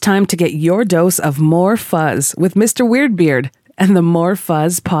Time to get your dose of more fuzz with Mr. Weirdbeard and the More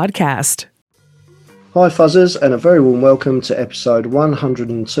Fuzz podcast. Hi Fuzzers, and a very warm welcome to episode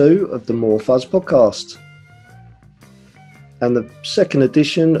 102 of the More Fuzz podcast and the second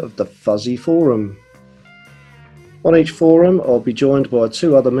edition of the Fuzzy Forum. On each forum, I'll be joined by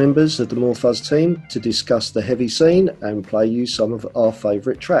two other members of the More Fuzz team to discuss the heavy scene and play you some of our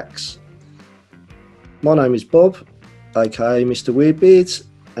favourite tracks. My name is Bob, aka Mr. Weirdbeard,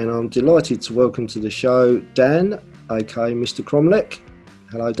 and I'm delighted to welcome to the show Dan, aka Mr. Cromlech.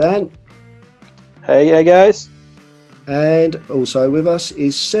 Hello Dan. Hey guys. And also with us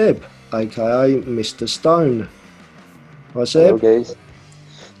is Seb, aka Mr. Stone. Hi Seb. Hello guys.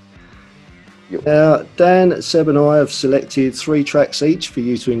 Now Dan, Seb and I have selected 3 tracks each for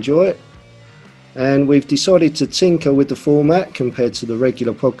you to enjoy, and we've decided to tinker with the format compared to the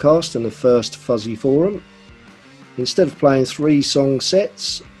regular podcast and the first Fuzzy Forum. Instead of playing 3 song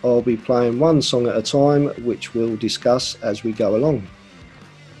sets, I'll be playing 1 song at a time, which we'll discuss as we go along.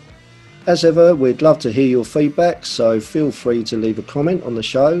 As ever, we'd love to hear your feedback, so feel free to leave a comment on the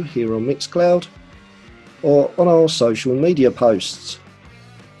show here on Mixcloud or on our social media posts.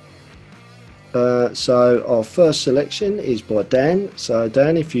 So our first selection is by Dan. So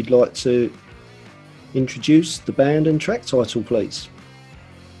Dan, if you'd like to introduce the band and track title, please.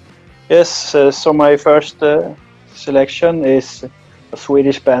 Yes, so my first selection is a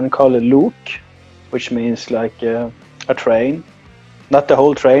Swedish band called Luke, which means like a train. Not the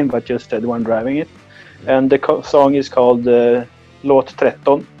whole train, but just the one driving it. And the song is called Låt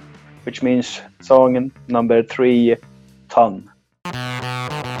 13, which means song number 3 ton.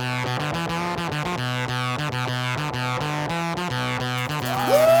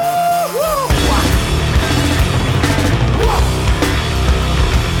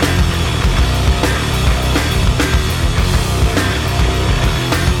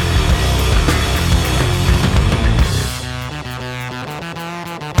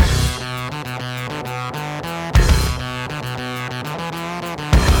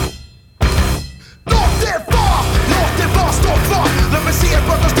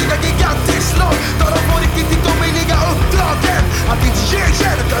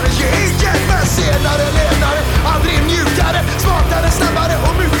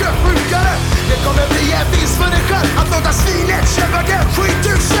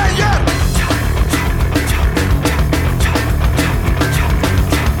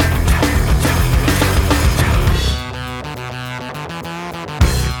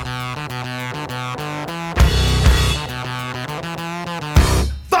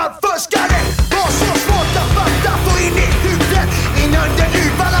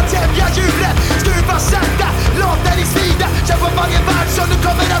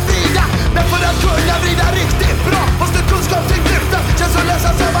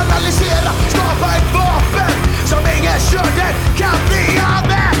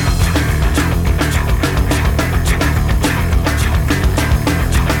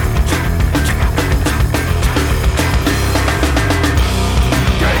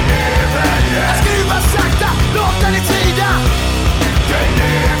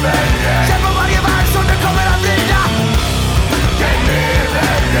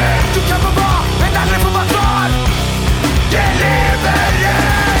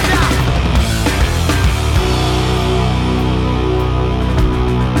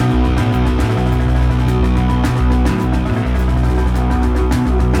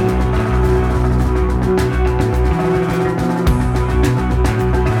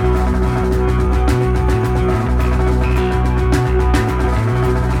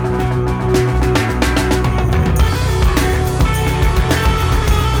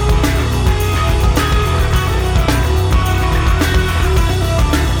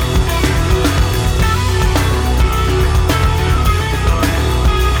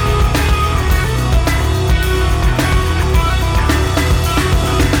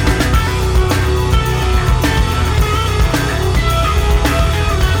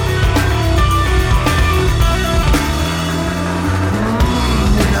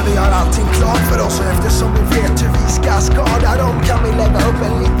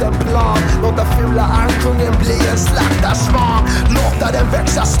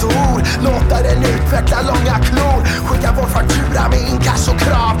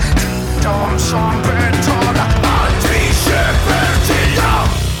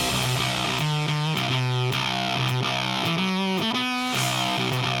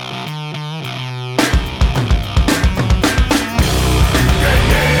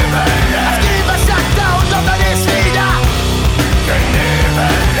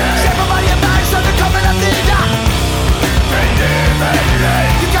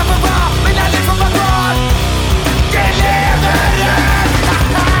 You got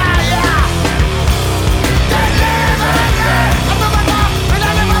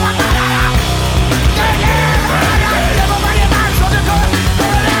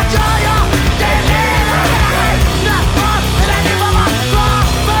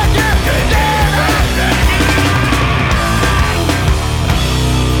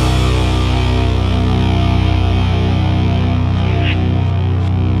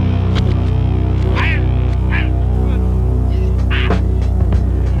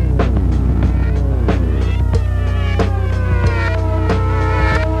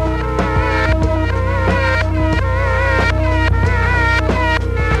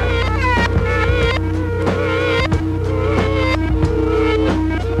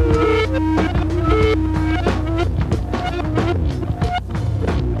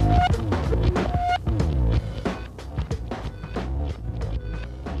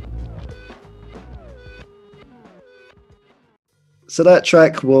So that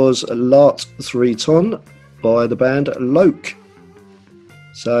track was L'Art 3 Ton by the band Loke.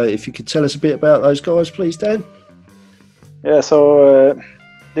 So if you could tell us a bit about those guys, please, Dan. Yeah, so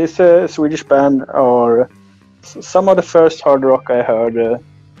this Swedish band are some of the first hard rock I heard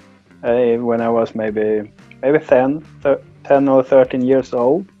when I was maybe 10 or 13 years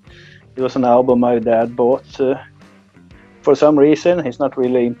old. It was an album my dad bought. For some reason, he's not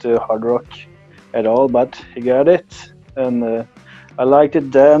really into hard rock at all, but he got it. And I liked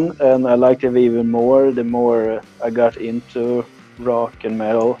it then, and I liked it even more the more I got into rock and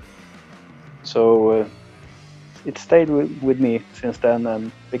metal. So it stayed with me since then and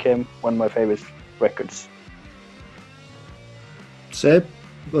became one of my favorite records. Seb,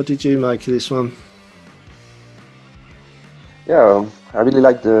 what did you make of this one? Yeah, I really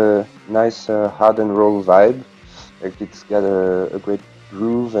like the nice hard and roll vibe. Like it's got a great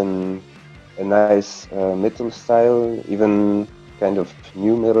groove and a nice metal style, even kind of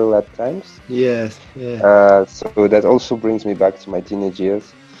new metal at times. Yeah. So that also brings me back to my teenage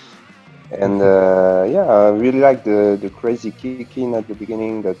years. And I really like the crazy kick in at the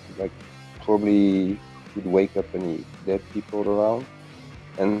beginning that like probably would wake up any dead people around.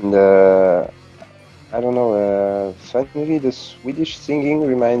 And I don't know, finally the Swedish singing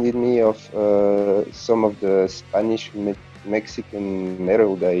reminded me of some of the Spanish Mexican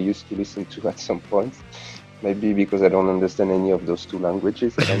metal that I used to listen to at some point. Maybe because I don't understand any of those two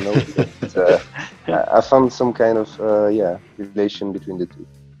languages, I don't know. But, I found some kind of relation between the two.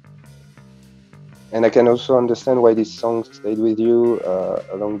 And I can also understand why this song stayed with you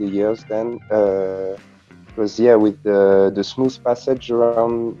along the years then. Because with the smooth passage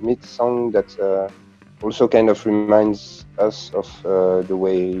around mid-song that also kind of reminds us of the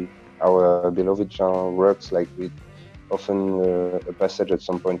way our beloved genre works, like with often a passage at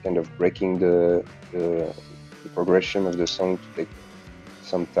some point kind of breaking the progression of the song to take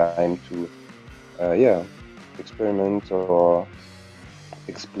some time to experiment or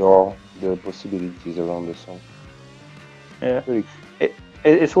explore the possibilities around the song. Yeah,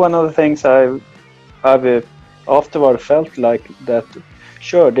 it's one of the things I've afterward felt like that.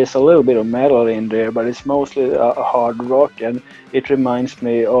 Sure, there's a little bit of metal in there, but it's mostly a hard rock, and it reminds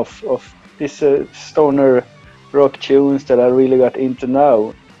me of this stoner rock tunes that I really got into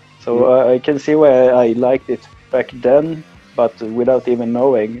now. So I can see why I liked it back then, but without even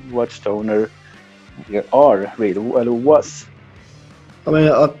knowing what stoner are really, well, it was. I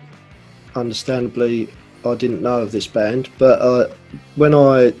mean, understandably, I didn't know of this band, but when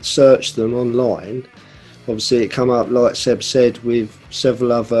I searched them online, obviously it come up, like Seb said, with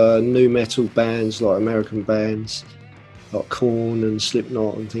several other new metal bands, like American bands, like Korn and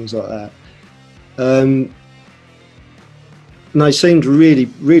Slipknot and things like that. And they seemed really,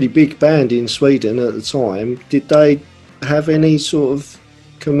 really big band in Sweden at the time. Did they have any sort of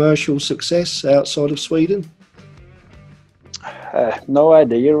commercial success outside of Sweden? No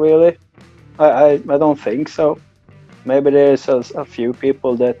idea, really. I don't think so. Maybe there's a few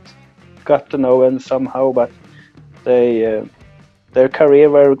people that got to know them somehow, but their career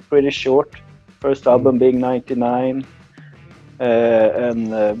were pretty short. First album being 99,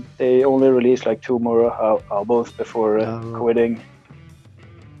 and they only released like 2 more albums before quitting.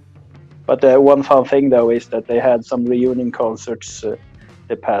 But one fun thing though is that they had some reunion concerts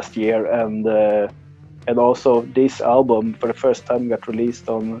the past year, and also this album for the first time got released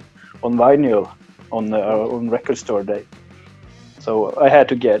on vinyl on Record Store Day. So I had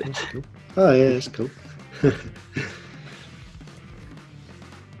to get it. Cool. Oh yeah, that's cool.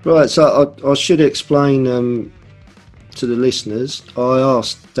 Right, so I should explain to the listeners. I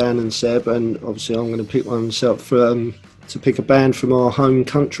asked Dan and Seb, and obviously I'm going to pick one myself to pick a band from our home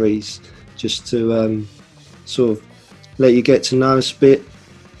countries, just to sort of let you get to know us a bit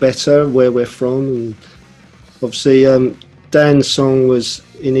better, where we're from. And obviously Dan's song was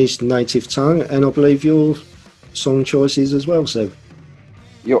in his native tongue, and I believe your song choices as well, Seb.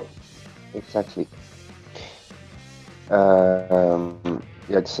 Yo, exactly.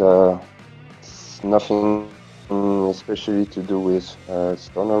 It's nothing especially to do with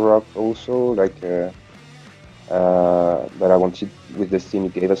stoner rock also, like but I wanted with the theme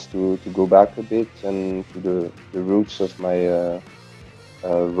it gave us to go back a bit and to the roots of my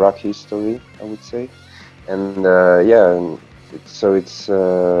rock history, I would say. And it's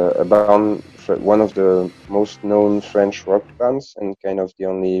about one of the most known French rock bands and kind of the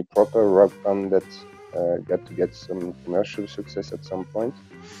only proper rock band that got to get some commercial success at some point.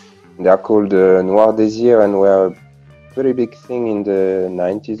 They are called Noir Désir and were a pretty big thing in the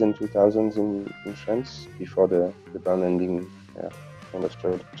 90s and 2000s in France before the band ending kind of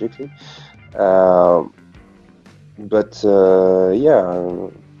tragically. but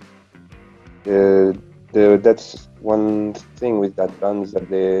that's one thing with that band, is that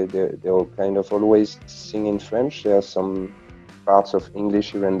they're kind of always sing in French. There are some parts of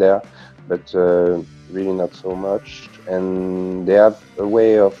English here and there, but really not so much. And they have a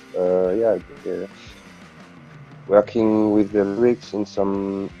way of working with the lyrics in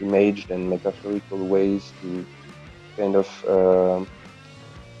some imaged and metaphorical ways to kind of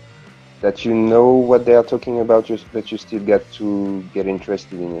that you know what they are talking about, but you still get to get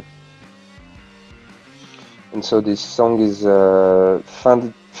interested in it. And so this song is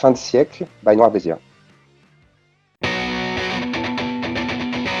Fin de siècle by Noir Désir.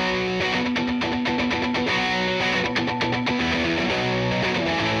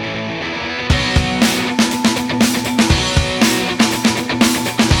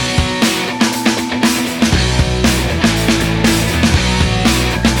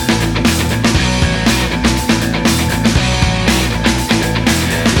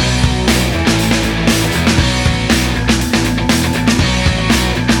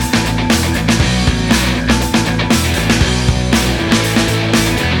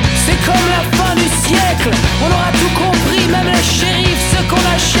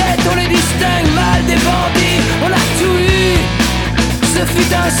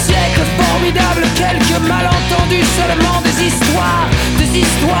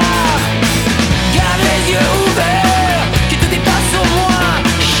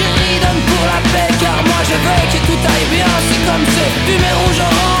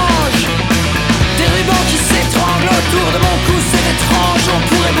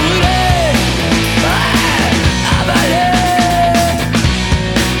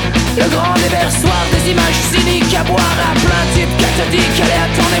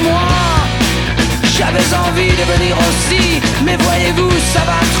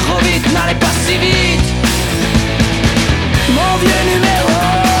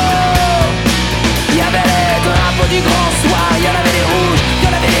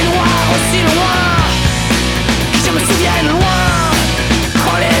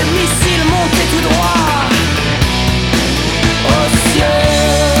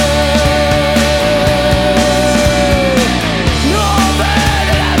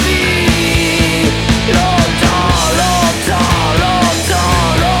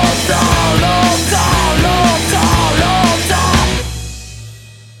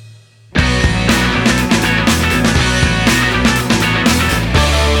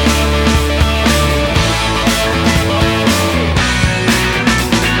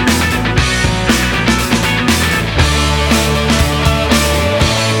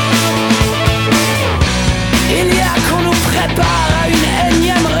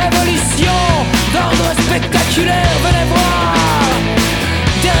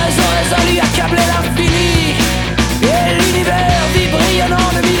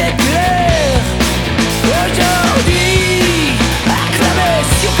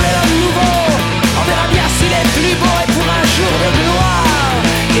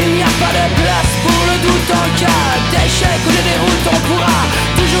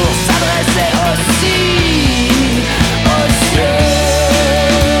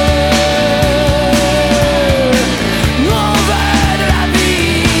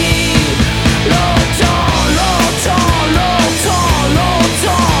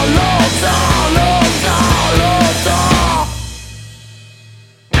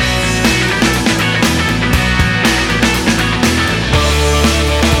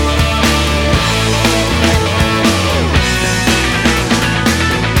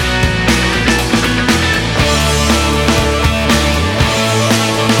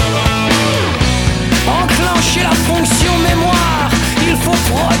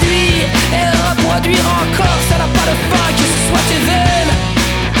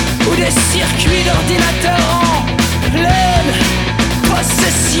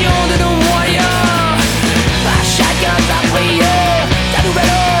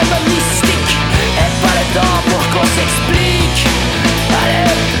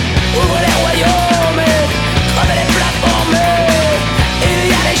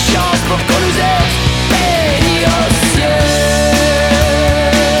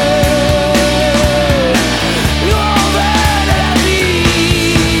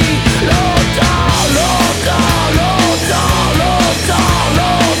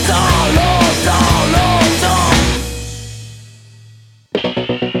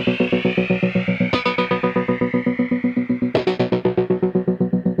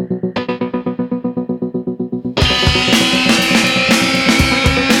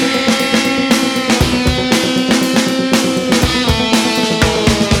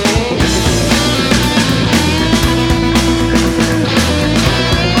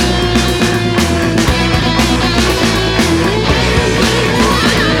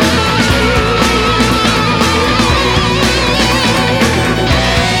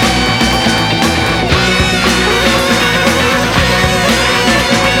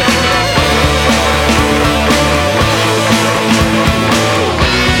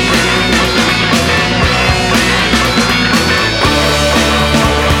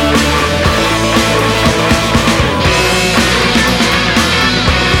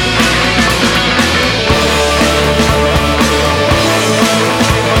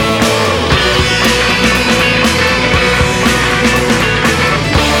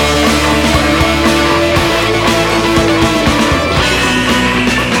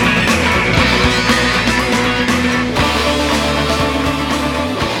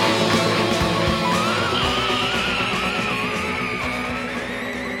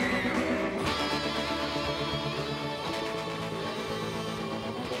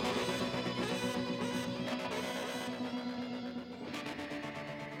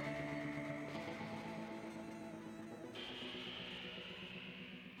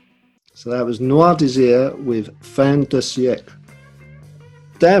 So that was Noir Désir with Fin de Siècle.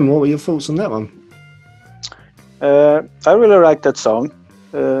 Dan, what were your thoughts on that one? I really like that song.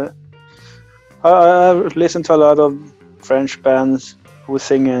 I've listened to a lot of French bands who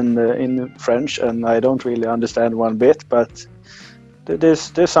sing in French, and I don't really understand one bit, but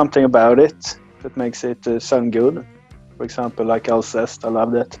there's something about it that makes it sound good. For example, like Alceste, I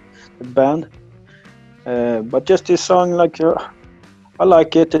love that band. But just this song, I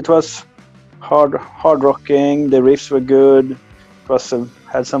like it. It was hard rocking. The riffs were good. It was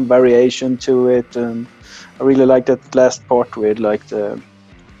had some variation to it, and I really like that last part with like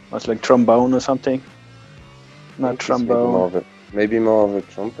trombone or something. Not trombone. Maybe more of a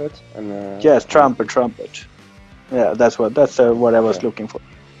trumpet. And yes, trumpet. Yeah, that's what I was looking for.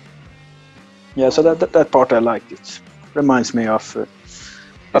 Yeah, so that part I liked. It reminds me of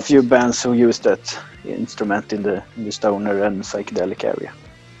a few bands who use that instrument in the stoner and psychedelic area.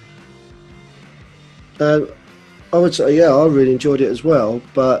 I would say, yeah, I really enjoyed it as well,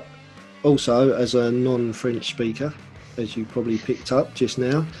 but also as a non-French speaker, as you probably picked up just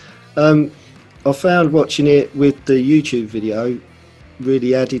now, I found watching it with the YouTube video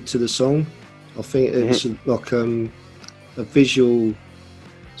really added to the song. I think it's like a visual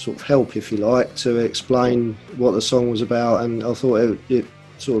sort of help, if you like, to explain what the song was about, and I thought it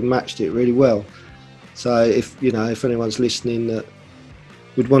sort of matched it really well. So if anyone's listening that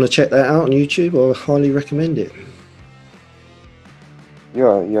would want to check that out on YouTube, I highly recommend it.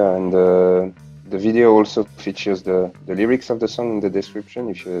 Yeah, and the video also features the lyrics of the song in the description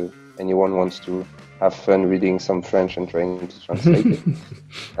if anyone wants to have fun reading some French and trying to translate it.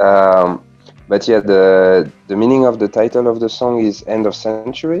 But yeah, the meaning of the title of the song is End of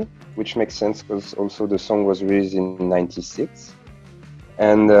Century, which makes sense because also the song was released in '96.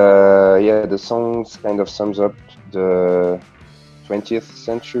 And the song kind of sums up the 20th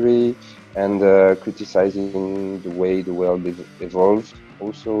century and criticizing the way the world evolved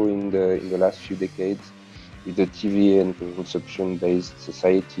also in the last few decades with the TV and consumption-based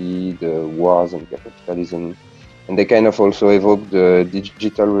society, the wars and capitalism. And they kind of also evoke the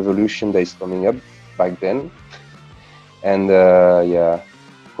digital revolution that is coming up back then. And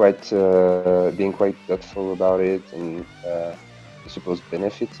being quite thoughtful about it and the supposed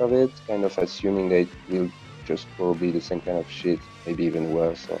benefits of it, kind of assuming that it will just probably the same kind of shit, maybe even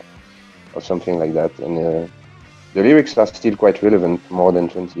worse or something like that. And the lyrics are still quite relevant more than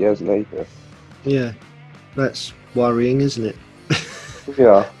 20 years later. Yeah, that's worrying, isn't it?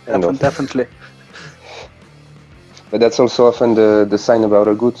 Yeah, definitely. But that's also often the sign about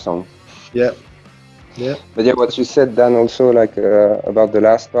a good song. Yeah. But yeah, what you said, Dan, also about the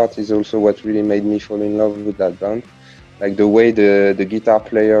last part is also what really made me fall in love with that band. Like the way the guitar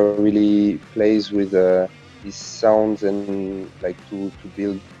player really plays with his sounds and like to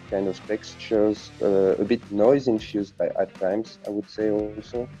build kind of textures, a bit noise infused at times, I would say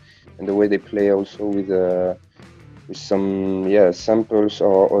also, and the way they play also with some samples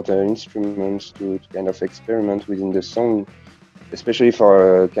or other instruments to kind of experiment within the song, especially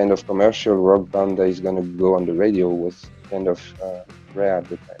for a kind of commercial rock band that is going to go on the radio, was kind of rare at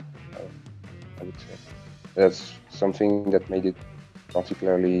the time, I would say. That's something that made it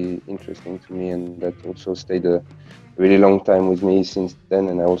particularly interesting to me, and that also stayed a really long time with me since then.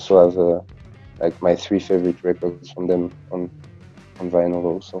 And I also have my 3 favorite records from them on vinyl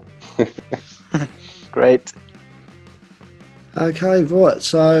also. Great. Okay, right,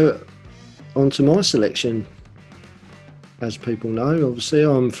 so on to my selection. As people know, obviously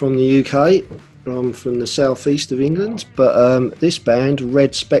I'm from the UK, I'm from the southeast of England, but this band,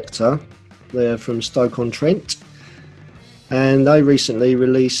 Red Spektor, they're from Stoke-on-Trent, and they recently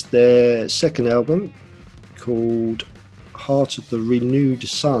released their second album called Heart of the Renewed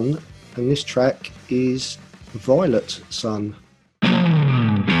Sun, and this track is Violet Sun.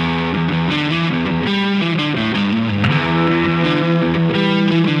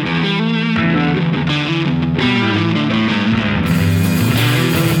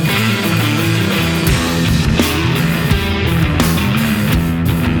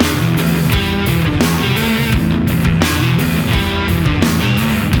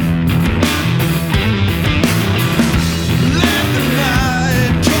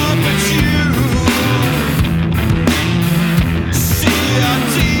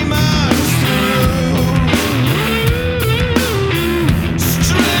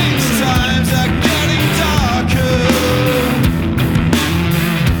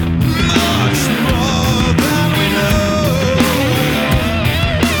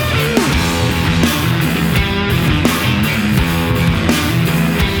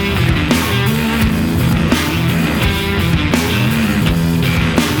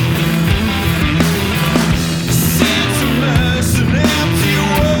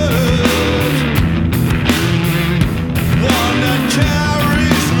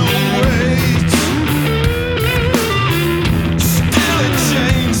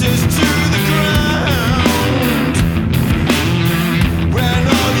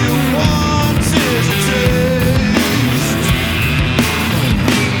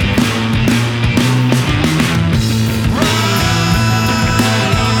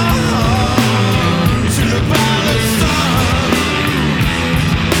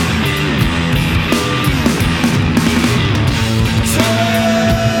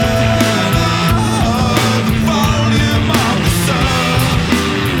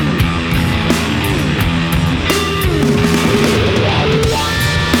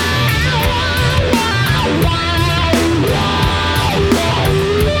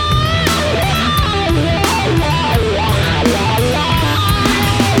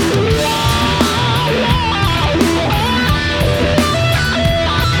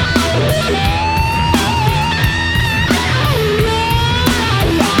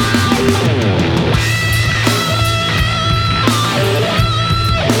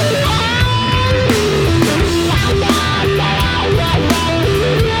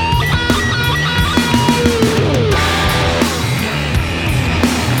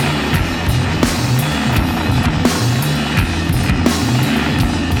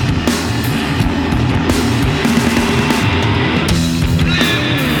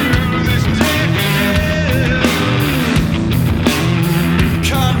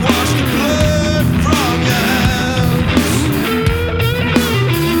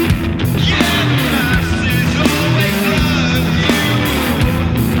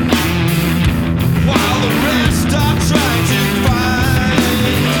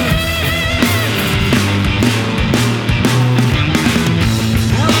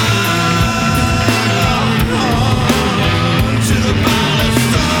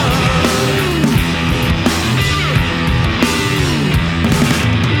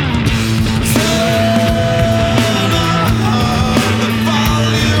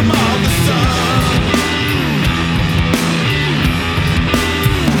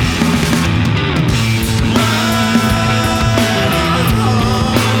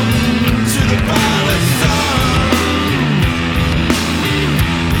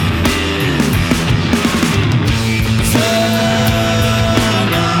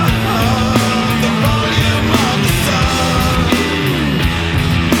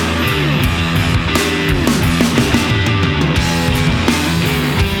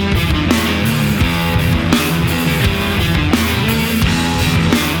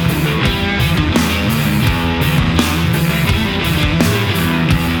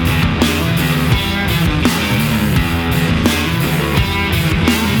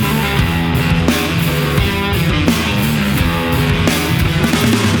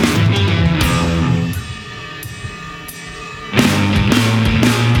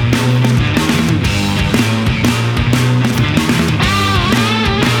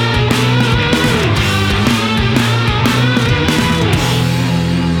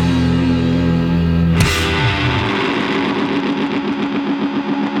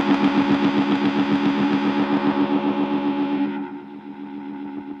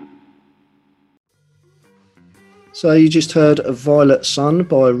 So you just heard A Violet Sun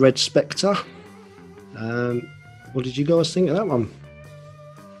by Red Spektor. What did you guys think of that one?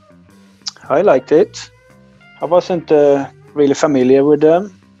 I liked it. I wasn't really familiar with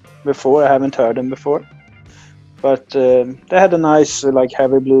them before. I haven't heard them before. But they had a nice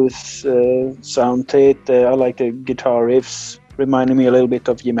heavy blues sound to it. I like the guitar riffs, reminding me a little bit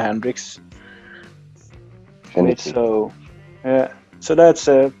of Jimi Hendrix. So that's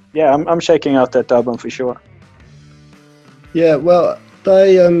I'm checking out that album for sure. Yeah, well,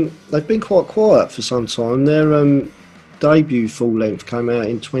 they've been quite quiet for some time. Their debut full length came out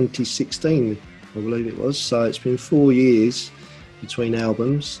in 2016, I believe it was. So it's been 4 years between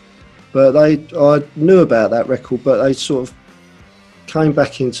albums. But I knew about that record, but they sort of came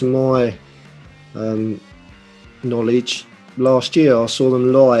back into my knowledge last year. I saw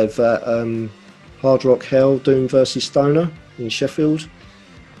them live at Hard Rock Hell, Doom vs Stoner in Sheffield.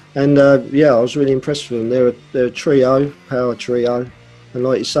 And I was really impressed with them. They're a trio, power trio, and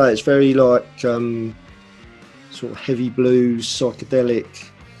like you say, it's very like sort of heavy blues, psychedelic,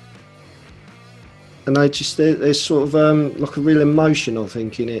 and there's sort of like a real emotion, I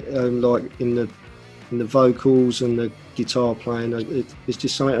think, in it, like in the vocals and the guitar playing. It's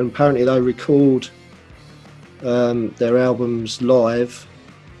just something. And apparently, they record their albums live,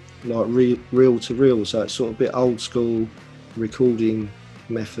 like reel to reel, so it's sort of a bit old school recording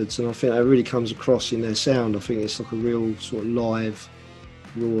methods, and I think that really comes across in their sound. I think it's like a real sort of live,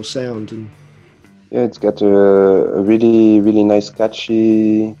 raw sound. And yeah, it's got a really, really nice,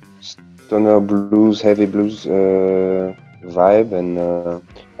 catchy stoner blues, heavy blues vibe, and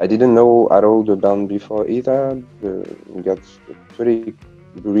I didn't know at all the band before either. We got a pretty,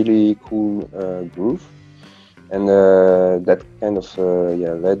 really cool groove, and that kind of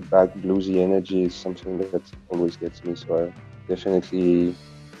laid back bluesy energy is something that always gets me. So I definitely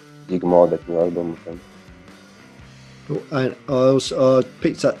dig more that new album of them. And I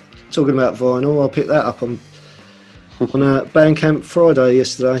picked up, talking about vinyl, I picked that up on a Bandcamp Friday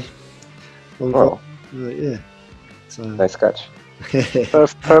yesterday. Yeah. So. Nice catch.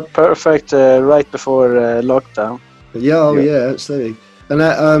 Perfect, right before lockdown. Yeah, absolutely. And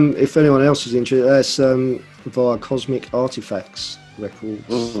that, if anyone else is interested, that's via Cosmic Artifacts Records.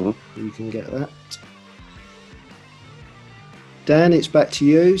 Mm-hmm. You can get that. Dan, it's back to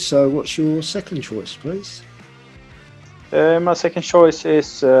you. So what's your second choice, please? My second choice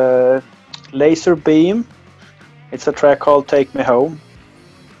is Laser Beam. It's a track called Take Me Home,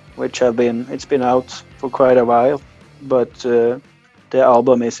 which it's been out for quite a while, but the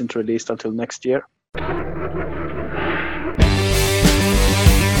album isn't released until next year.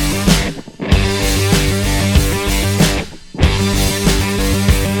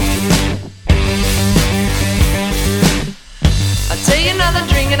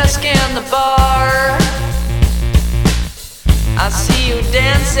 And I scan the bar. I see you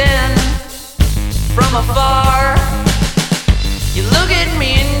dancing from afar. You look at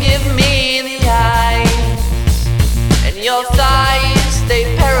me and give me the eyes, and your thighs, they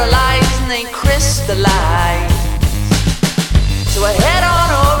paralyze and they crystallize. So I head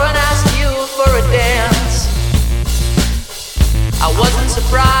on over and ask you for a dance. I wasn't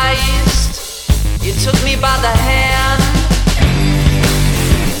surprised. You took me by the hand.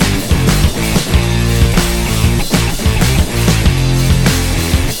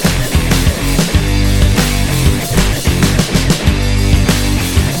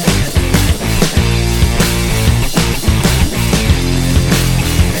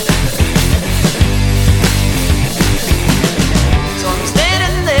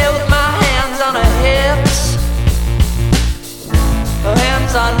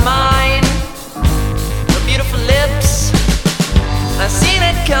 On mine, her beautiful lips. I seen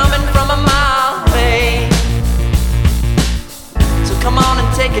it coming from a mile away. So come on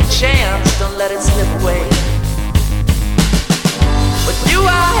and take a chance, don't let it slip away. What do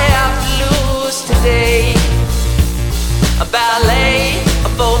I have to lose today? A ballet, a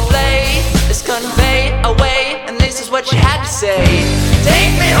foreplay, this convey away, and this is what you had to say.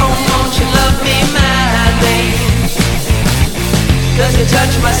 Take me home, won't you love me madly? 'Cause you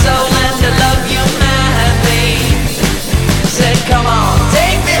touch my soul and I love you madly. Said come on,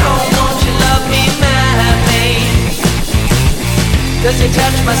 take me home, won't you love me madly? 'Cause you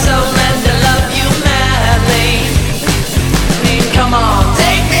touch my soul and I love you madly. I mean come on,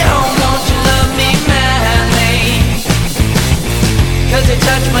 take me home, won't you love me madly? 'Cause you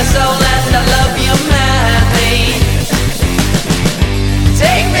touch my soul and I love you madly.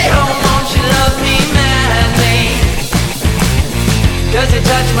 Take me home, won't you love me madly? 'Cause you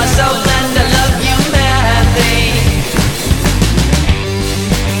touch my soul and I love you madly.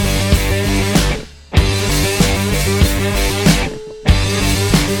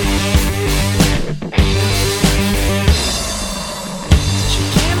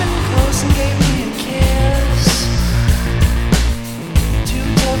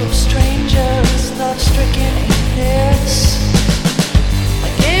 love-stricken aimless.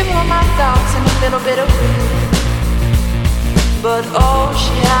 I gave her my thoughts and a little bit of weed, but all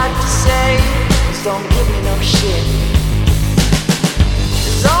she had to say was don't give me no shit.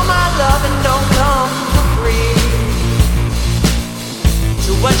 'Cause all my loving don't come for free.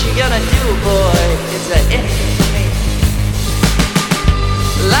 So what you gonna do, boy, is that anything for me?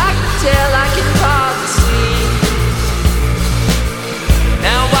 Like the tale I can hardly see.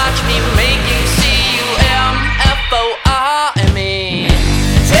 Now watch me make you see U-M-F-O-R-M-E.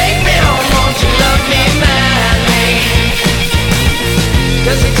 Take me home, won't you love me madly?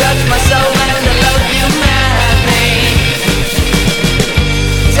 'Cause you touch my soul and I love you madly.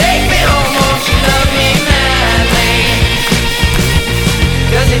 Take me home, won't you love me madly?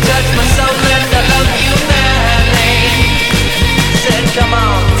 'Cause you touch my soul and I love you madly. Said come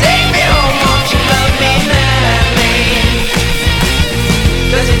on, take me home, won't you love me madly?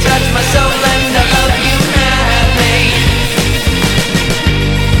 'Cause you touch my soul and I love you madly.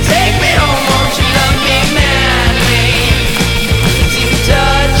 Take me home, won't you love me madly? 'Cause you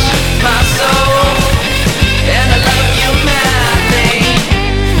touch my soul and I love you madly.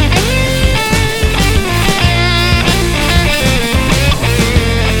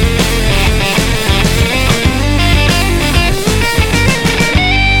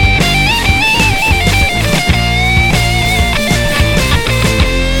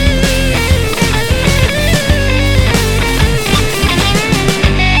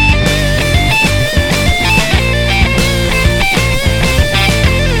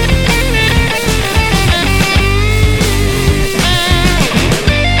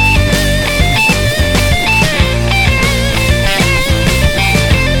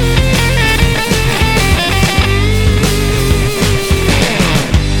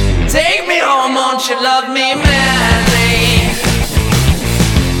 Take me home, won't you love me madly?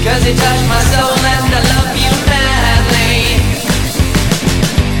 'Cause you touch my soul and I love you madly.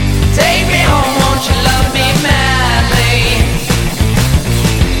 Take me home, won't you love me madly?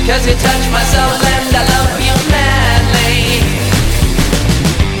 'Cause you touch my soul and I love you madly.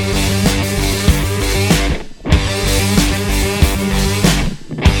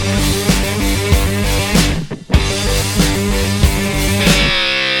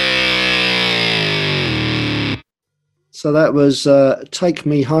 So that was Take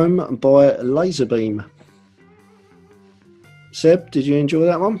Me Home by Laserbeam. Seb, did you enjoy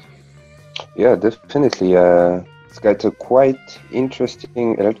that one? Yeah, definitely. It's got a quite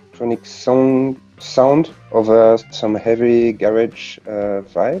interesting electronic sound over some heavy garage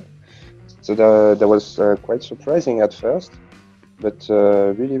vibe. So that was quite surprising at first, but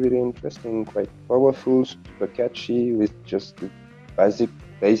really, really interesting, quite powerful, super catchy, with just the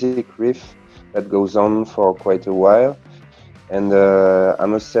basic riff that goes on for quite a while. And I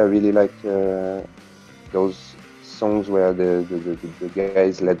must say I really like those songs where the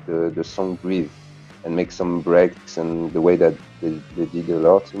guys let the song breathe and make some breaks, and the way that they did a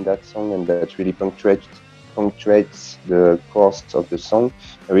lot in that song, and that really punctuates the course of the song.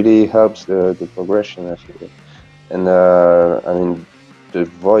 It really helps the progression, I feel. And I mean, the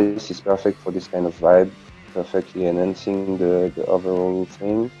voice is perfect for this kind of vibe, perfectly enhancing the overall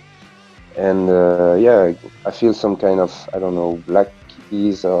thing. And yeah, I feel some kind of, I don't know, Black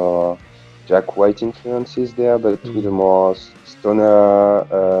Keys or Jack White influences there, but with a more stoner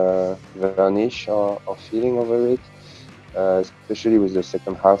varnish or feeling over it, especially with the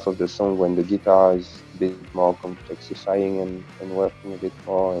second half of the song when the guitar is a bit more complexifying and working a bit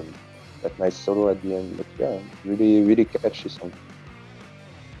more, and that nice solo at the end. But yeah, really, really catchy song.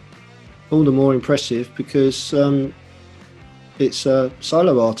 All the more impressive because it's a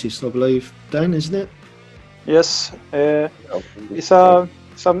solo artist, I believe, Dan, isn't it? Yes, it's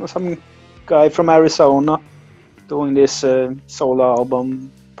some guy from Arizona doing this solo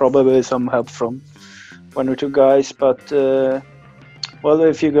album. Probably with some help from one or two guys, but well,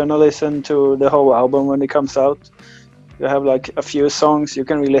 if you're gonna listen to the whole album when it comes out, you have like a few songs you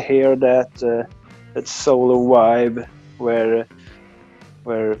can really hear that solo vibe where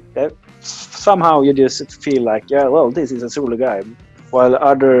somehow you just feel like, yeah, well, this is a solo guy, while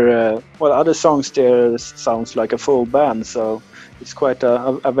other songs there sounds like a full band. So it's quite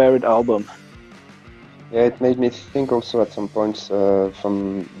a varied album. Yeah, it made me think also at some points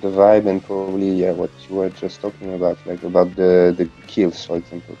from the vibe and probably what you were just talking about, like about the Kills, for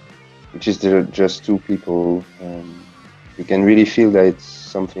example, which is just two people. You can really feel that it's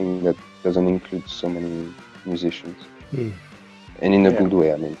something that doesn't include so many musicians, and in a good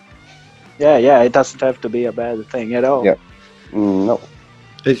way, I mean. Yeah, it doesn't have to be a bad thing at all. Yeah, no.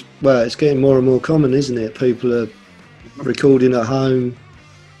 It's getting more and more common, isn't it? People are recording at home,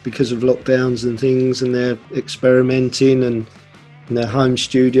 because of lockdowns and things, and they're experimenting and in their home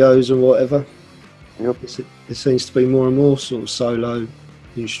studios and whatever. Yep. It seems to be more and more sort of solo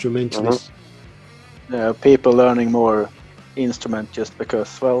instrumentalists. Yeah, people learning more instrument just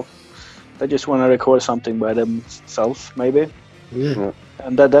because, well, they just want to record something by themselves, maybe. Yeah.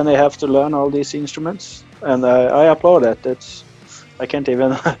 And then they have to learn all these instruments, and I applaud that. I can't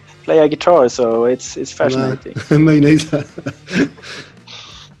even play a guitar, so it's fascinating. No, me neither.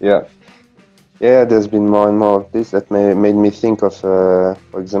 Yeah, there's been more and more of this that made me think of, for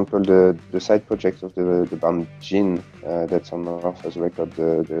example, the side project of the band Gin that's on Morpha's record.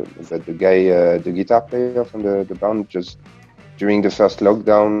 The guy, the guitar player from the band, just during the first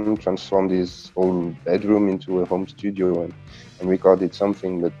lockdown transformed his whole bedroom into a home studio and recorded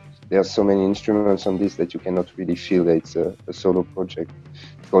something. But there are so many instruments on this that you cannot really feel that it's a solo project.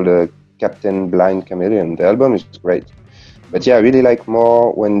 It's called Captain Blind Chameleon. The album is great. But yeah, I really like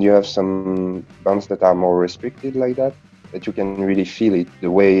more when you have some bands that are more restricted like that you can really feel it the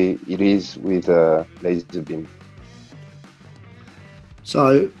way it is with Laser Beam.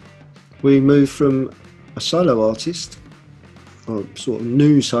 So we move from a solo artist, or sort of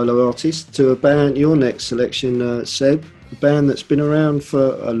new solo artist, to a band, your next selection, Seb, a band that's been around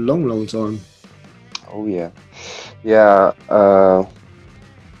for a long, long time. Oh yeah. Yeah,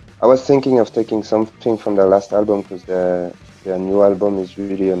 I was thinking of taking something from their last album because their new album is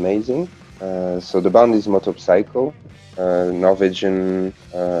really amazing. So the band is Motorpsycho, Norwegian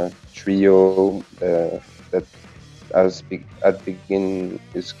trio that had begun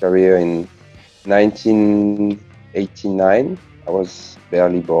his career in 1989. I was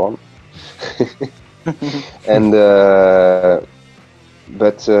barely born. And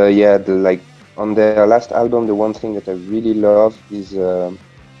on their last album, the one thing that I really love is a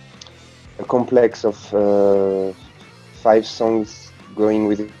complex of 5 songs going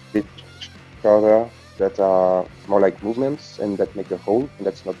with each other that are more like movements and that make a whole. And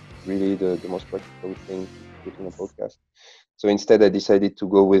that's not really the most practical thing to put in a podcast. So instead, I decided to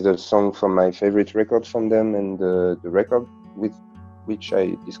go with a song from my favorite record from them and the record with which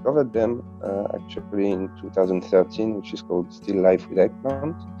I discovered them actually in 2013, which is called Still Life with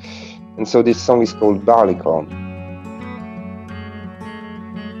Eggplant. And so this song is called Barleycorn.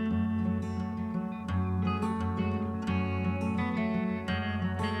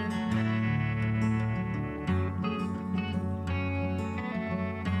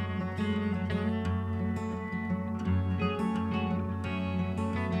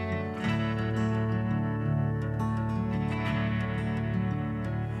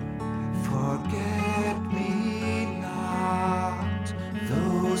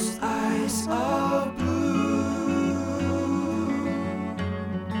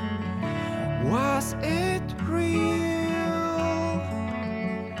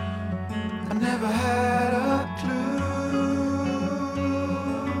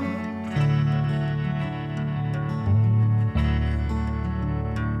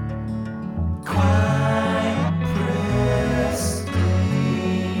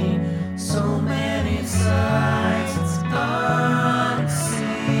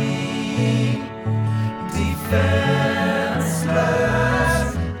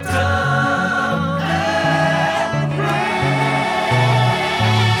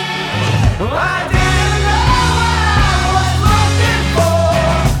 I did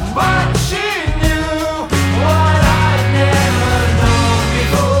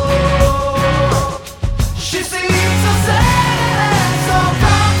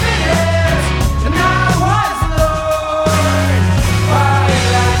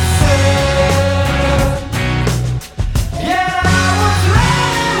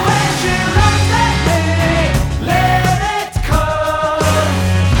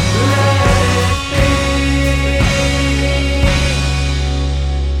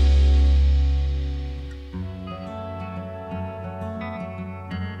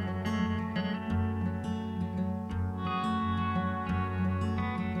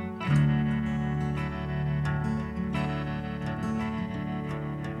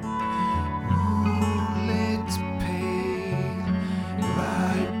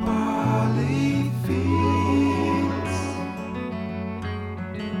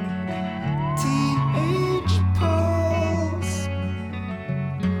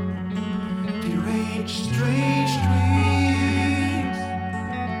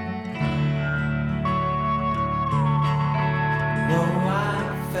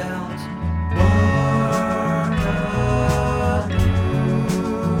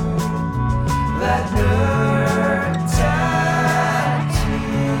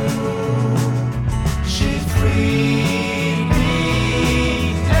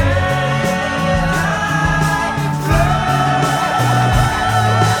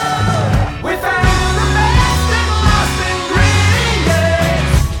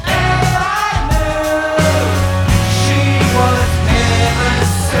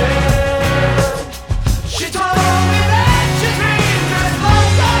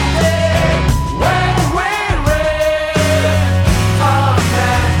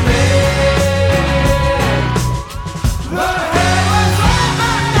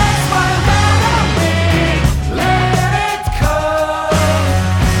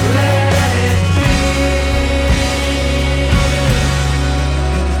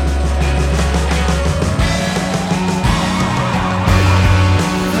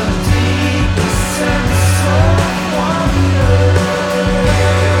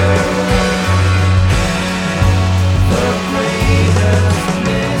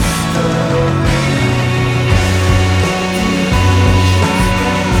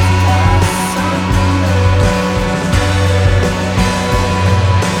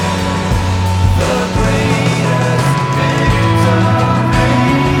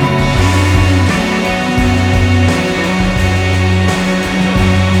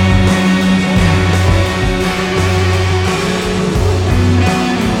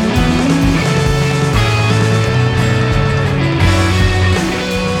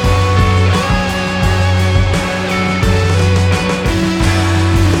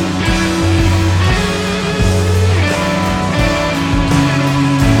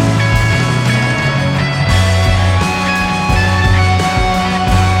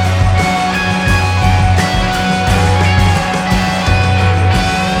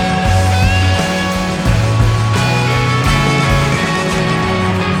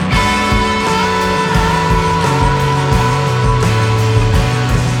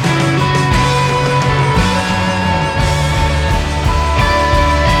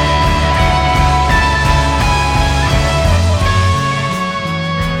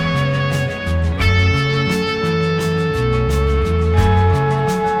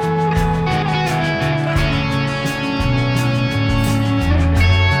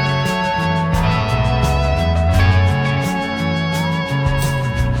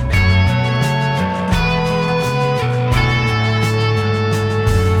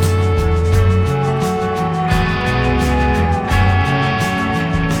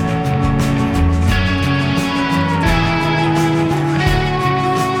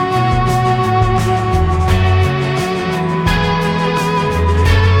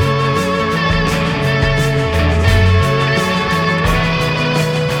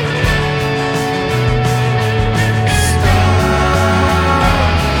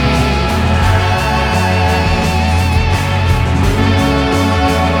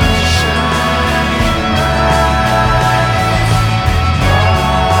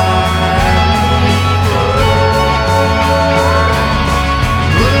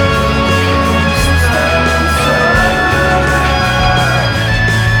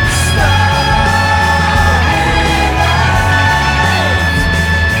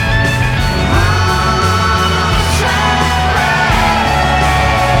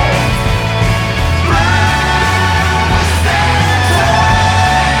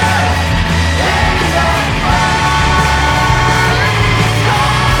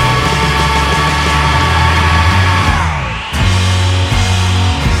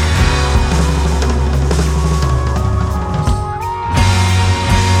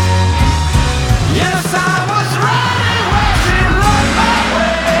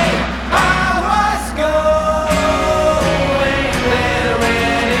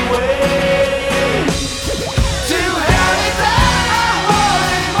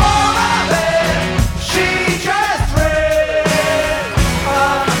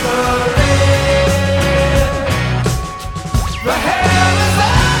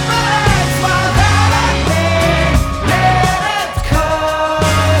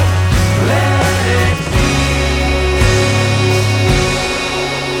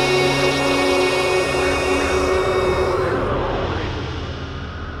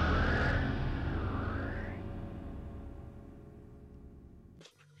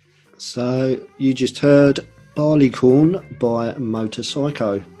So you just heard Barleycorn by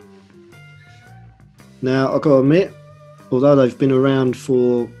Motorpsycho. Now, I've got to admit, although they've been around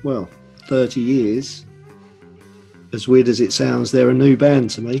for, 30 years, as weird as it sounds, they're a new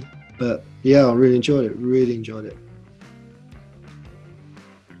band to me. But yeah, I really enjoyed it.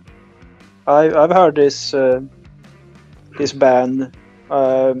 I've heard this band.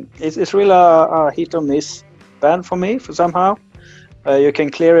 It's really a hit or miss band for me, somehow. You can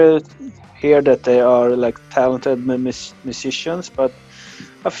clearly hear that they are like talented musicians, but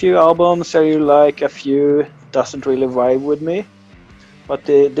a few albums I really like, a few doesn't really vibe with me. But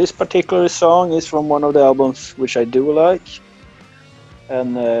this particular song is from one of the albums which I do like,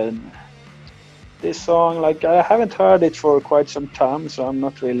 and this song, like, I haven't heard it for quite some time, so I'm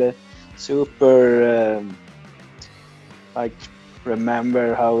not really super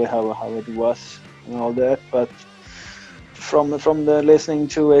remember how it was and all that. But from the listening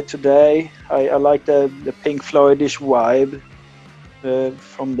to it today, I like the Pink Floydish vibe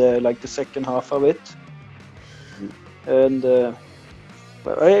from the second half of it, and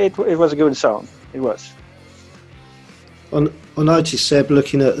it was a good song. It was. I noticed, Seb,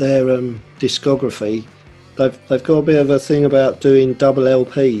 looking at their discography, they've got a bit of a thing about doing double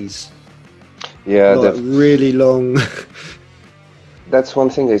LPs. Yeah, like really long. That's one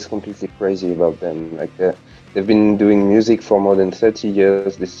thing that's completely crazy about them. Like they've been doing music for more than 30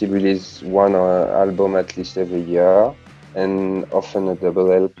 years. They still release one album at least every year, and often a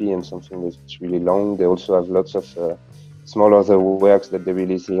double LP and something that's really long. They also have lots of small other works that they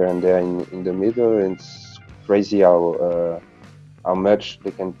release here and there in the middle. And it's crazy how much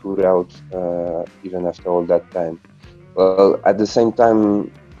they can put out even after all that time. Well, at the same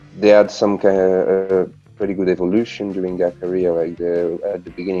time, they had some kind of pretty good evolution during their career. Like at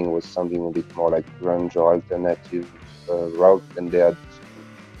the beginning was sounding a bit more like grunge or alternative rock, and they had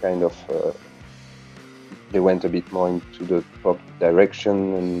kind of they went a bit more into the pop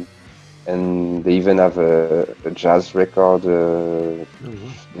direction, and they even have a jazz record.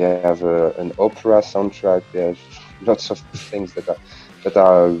 They have an opera soundtrack. They have lots of things that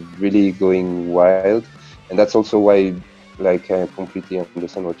are really going wild, and that's also why, like, I completely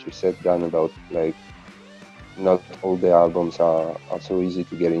understand what you said, Dan, about like not all the albums are so easy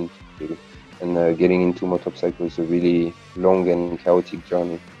to get into, and getting into Motorpsycho is a really long and chaotic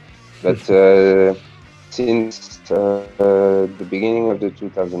journey. But since the beginning of the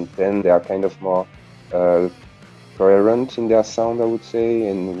 2010, they are kind of more coherent in their sound, I would say,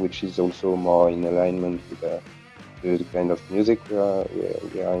 and which is also more in alignment with the kind of music we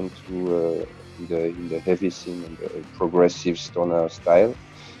are into in the heavy scene and the progressive stoner style,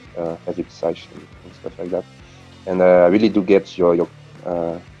 heavy session and stuff like that. And I really do get your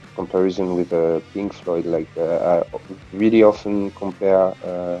comparison with Pink Floyd. Like I really often compare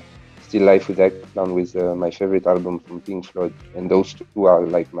Still Life with Eggplant with my favorite album from Pink Floyd, and those two are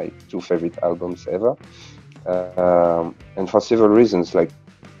like my two favorite albums ever. And for several reasons, like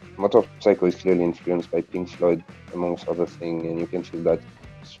Motorpsycho is clearly influenced by Pink Floyd, amongst other things, and you can feel that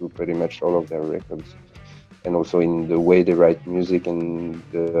through pretty much all of their records, and also in the way they write music and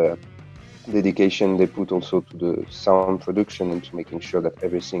the dedication they put also to the sound production and to making sure that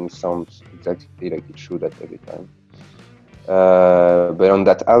everything sounds exactly like it should at every time. But on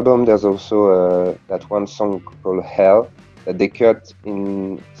that album, there's also that one song called Hell that they cut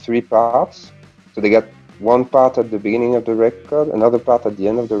in 3 parts. So they got one part at the beginning of the record, another part at the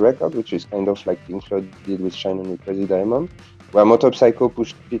end of the record, which is kind of like Pink Floyd did with Shine On You Crazy Diamond. Where Motorpsycho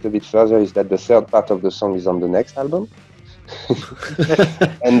pushed it a bit further is that the third part of the song is on the next album.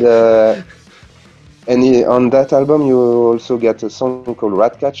 and on that album you also get a song called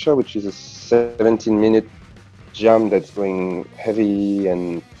Ratcatcher, which is a 17-minute jam that's going heavy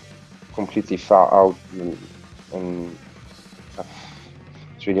and completely far out, and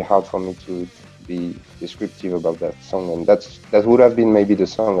it's really hard for me to be descriptive about that song, and that would have been maybe the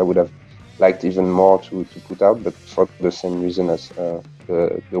song I would have liked even more to put out, but for the same reason as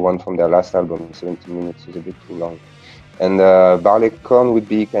the one from their last album, 17 minutes is a bit too long. And Barleycorn would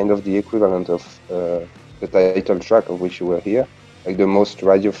be kind of the equivalent of the title track of Wish You Were Here, like the most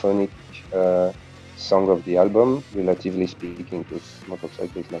radiophonic song of the album, relatively speaking, because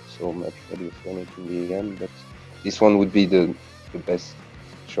Motorpsycho is not so much radiophonic in the end, but this one would be the best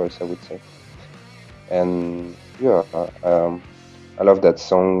choice, I would say. And yeah, I love that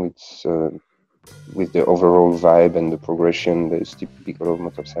song. It's with the overall vibe and the progression that is typical of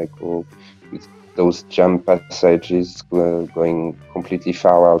Motorpsycho, with those jam passages going completely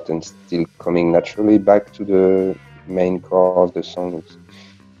far out and still coming naturally back to the main core of the song. It's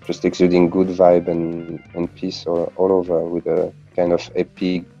just exuding good vibe and peace all over, with a kind of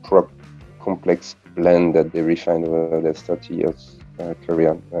epic complex blend that they refined over their 30 years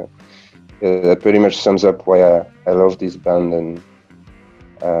career. That pretty much sums up why I love this band. And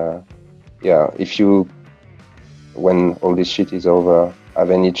if you, when all this shit is over, have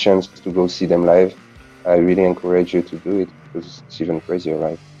any chance to go see them live, I really encourage you to do it, because it's even crazier,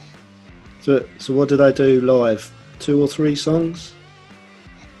 right? So what do they do live? 2 or 3 songs?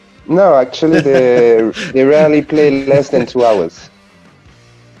 No, actually, they rarely play less than 2 hours.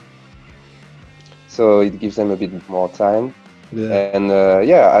 So it gives them a bit more time. Yeah. And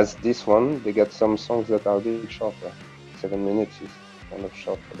as this one, they got some songs that are a bit shorter. 7 minutes is kind of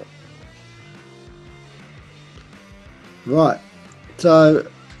short for them. Right. So,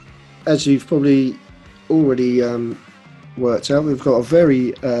 as you've probably already worked out, we've got a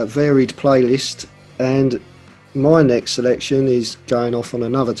very varied playlist, and my next selection is going off on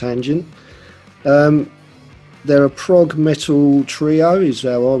another tangent. They're a prog metal trio, is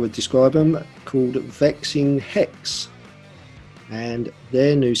how I would describe them, called Vexing Hex, and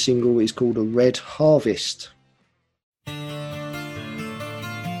their new single is called A Red Harvest.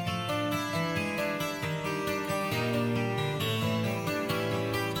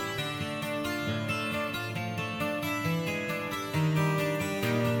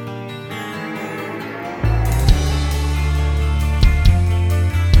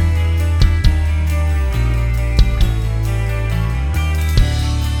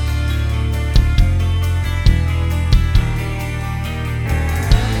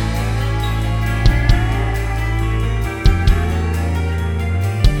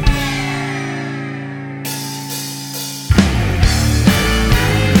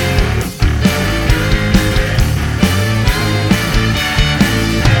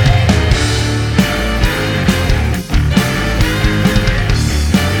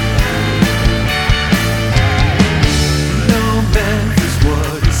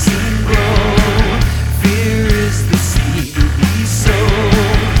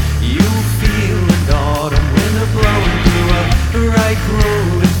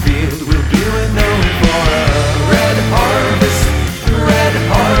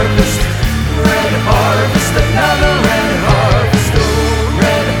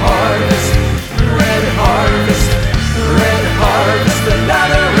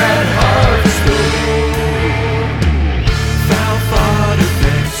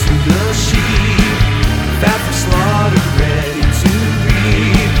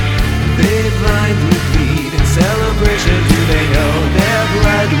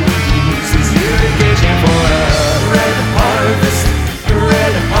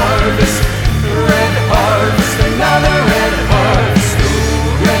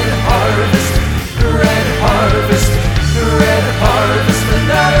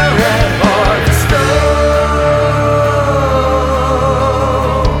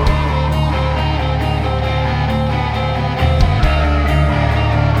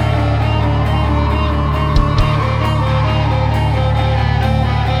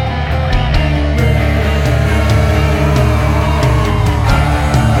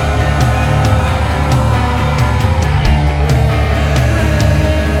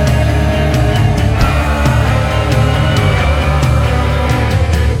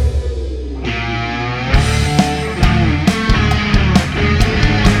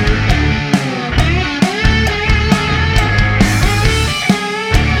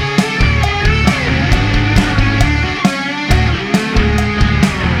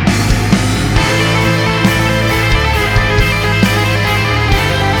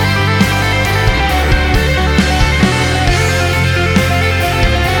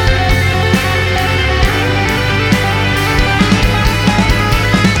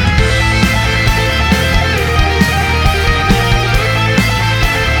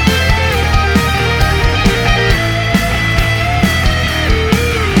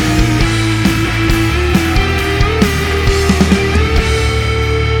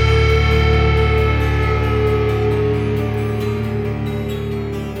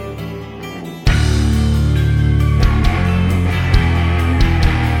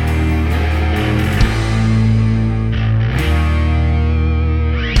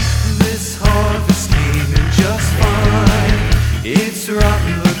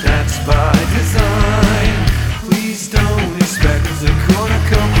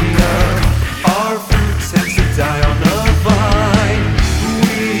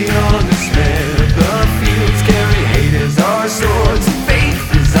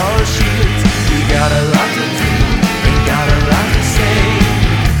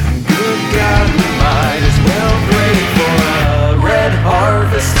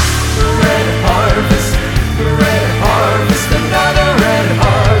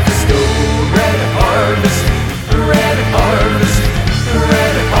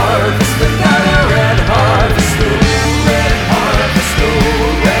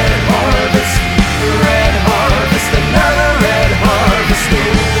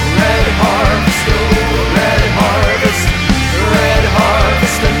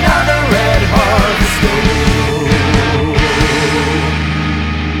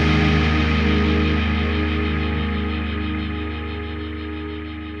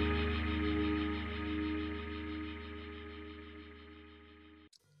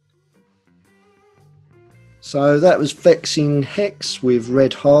 So that was Vexing Hex with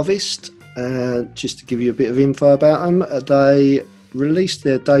Red Harvest. Just to give you a bit of info about them, they released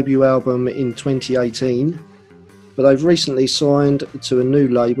their debut album in 2018, but they've recently signed to a new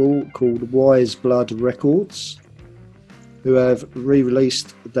label called Wise Blood Records, who have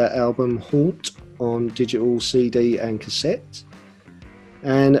re-released their album Haunt on digital CD and cassette.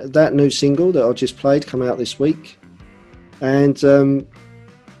 And that new single that I just played come out this week. And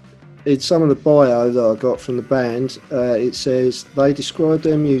in some of the bio that I got from the band, it says they describe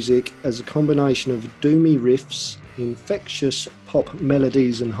their music as a combination of doomy riffs, infectious pop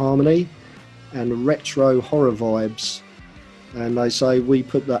melodies and harmony, and retro horror vibes. And they say we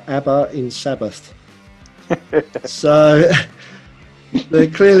put the ABBA in Sabbath. So they're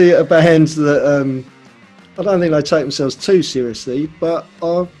clearly a band that I don't think they take themselves too seriously, but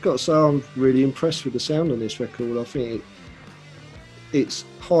I've got to say I'm really impressed with the sound on this record. I think it's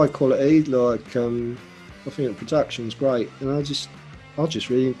high quality, like I think the production's great, and I just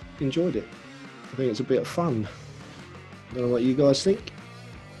really enjoyed it. I think it's a bit of fun. I don't know what you guys think.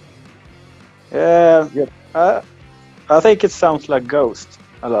 Yeah, I think it sounds like Ghost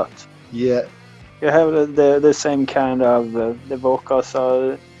a lot. Yeah. You have the same kind of the vocals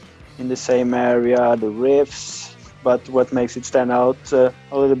are in the same area, the riffs, but what makes it stand out a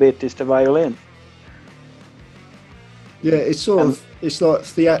little bit is the violin. Yeah, it's it's like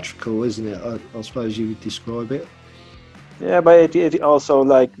theatrical, isn't it? I suppose you would describe it. Yeah, but it also,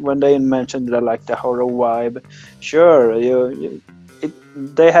 like when they mentioned the horror vibe, sure,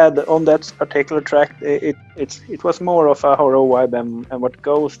 they had on that particular track, it was more of a horror vibe, and what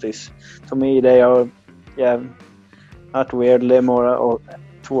Ghost is, to me, they are, not weirdly more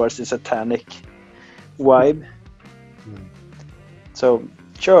towards the satanic vibe. So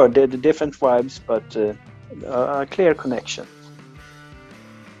sure, they're the different vibes, but a clear connection.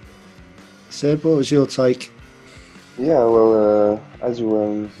 Seb, what was your take? Yeah, well, as you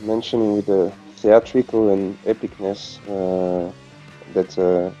were mentioning with the theatrical and epicness,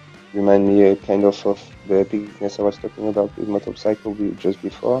 that remind me kind of the epicness I was talking about with Motorpsycho just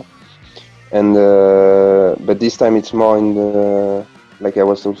before. And but this time it's more in the, like I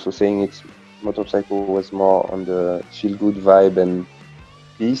was also saying, Motorpsycho was more on the feel-good vibe and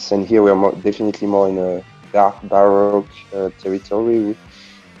peace, and here we're definitely more in a dark baroque territory,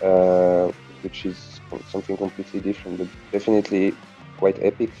 which is something completely different, but definitely quite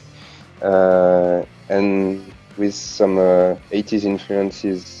epic, and with some 80s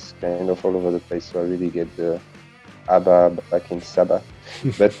influences kind of all over the place. So I really get the ABBA back in Sabbath.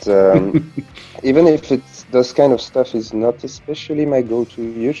 But even if it's those kind of stuff is not especially my go-to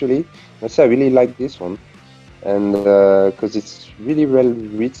usually, I really like this one, and because it's really well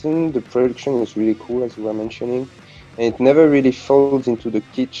written, the production is really cool, as you were mentioning, and it never really falls into the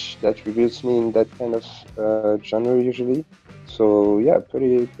kitsch that reveals me in that kind of genre usually. So yeah,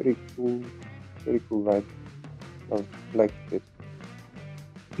 pretty cool vibe. I liked it.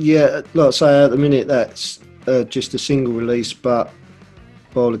 Yeah, like I say, at the minute that's just a single release, but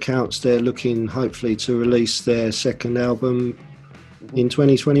by all accounts they're looking hopefully to release their second album in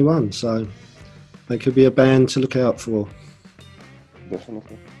 2021, so they could be a band to look out for.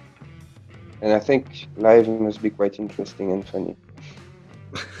 Definitely. And I think live must be quite interesting and funny.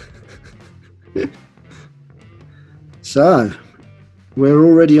 So, we're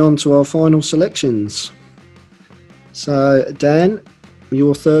already on to our final selections. So, Dan,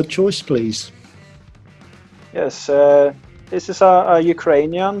 your third choice, please. Yes, this is a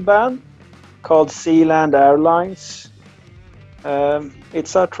Ukrainian band called Sealand Airlines.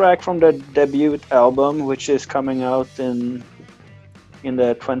 It's a track from their debut album, which is coming out in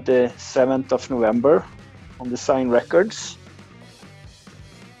the 27th of November on the Sign Records.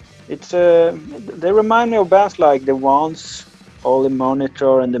 It's they remind me of bands like The Ones, Holy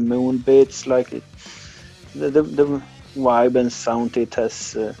Monitor, and the Moonbeats. Like the vibe and sound it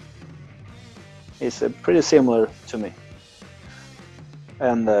has is pretty similar to me.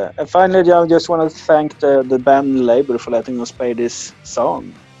 And finally, I just want to thank the band label for letting us play this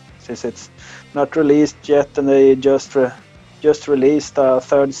song, since it's not released yet, and they just released a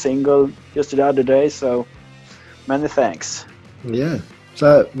third single just the other day. So many thanks. Yeah.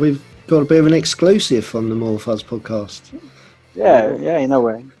 So we've got a bit of an exclusive on the More Fuzz podcast. Yeah, in a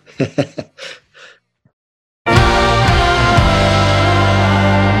way.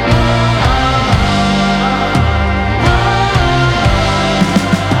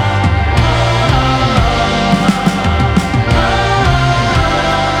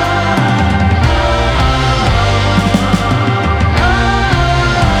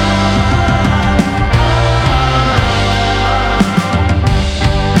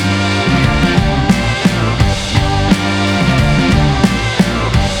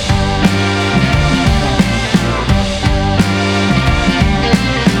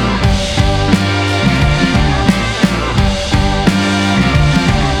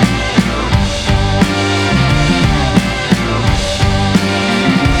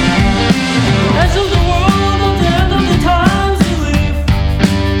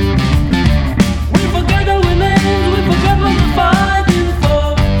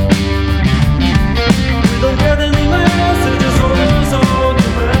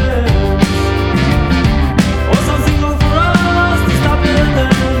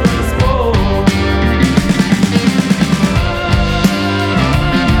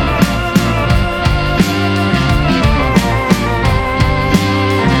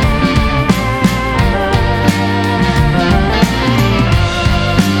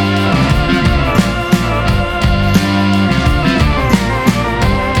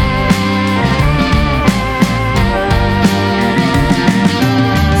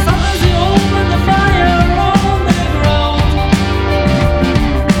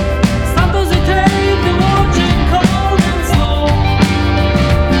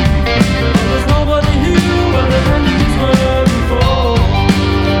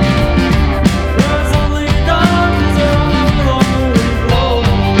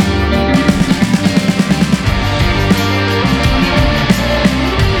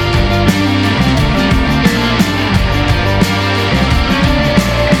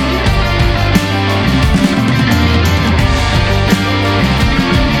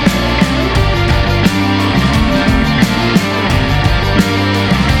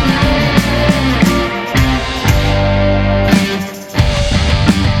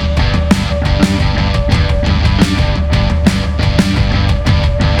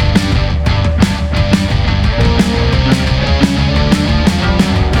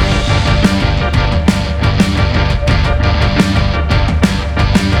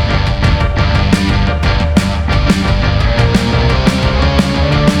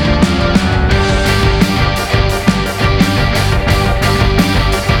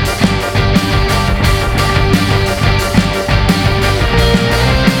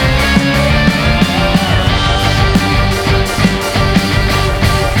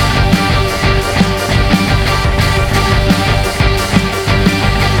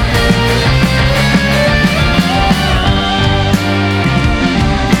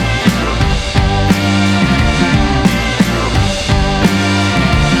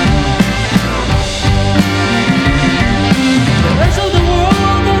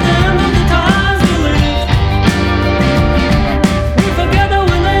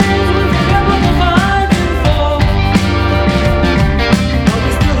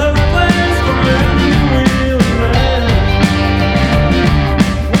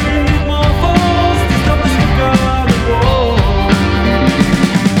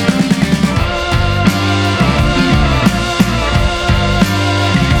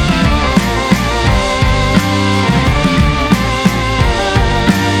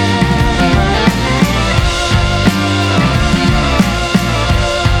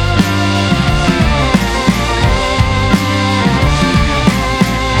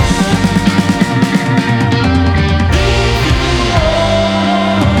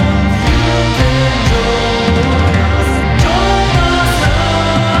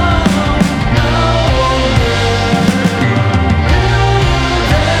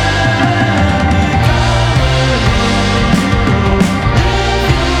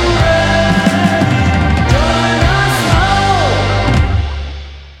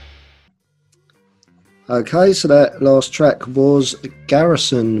 Okay, so that last track was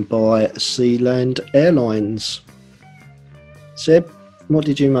Garrison by Sealand Airlines. Seb, what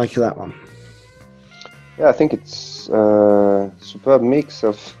did you make of that one? Yeah, I think it's a superb mix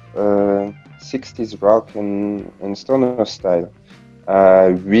of 60s rock and stoner style. I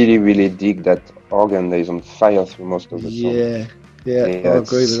really dig that organ that is on fire through most of the song. Yeah, I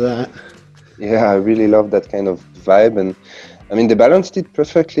agree with that. Yeah, I really love that kind of vibe, and I mean they balanced it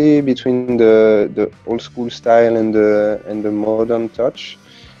perfectly between the old school style and the modern touch.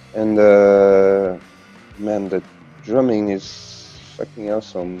 And man, the drumming is fucking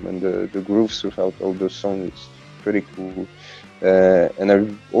awesome, and the grooves throughout all the song is pretty cool. And I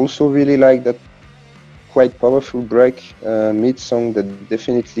also really like that quite powerful break mid-song that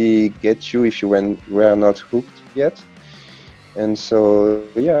definitely gets you if you were not hooked yet. And so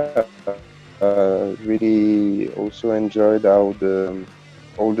yeah, really also enjoyed how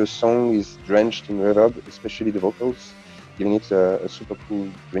all the song is drenched in reverb, especially the vocals, giving it a super cool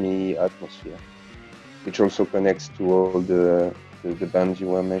dreamy atmosphere, which also connects to all the bands you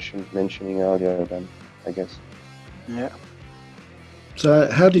were mentioning earlier, Ben, I guess. Yeah. So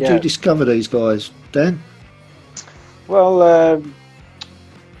how did you discover these guys, Dan? Well,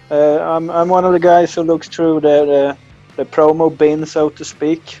 I'm one of the guys who looks through the promo bin, so to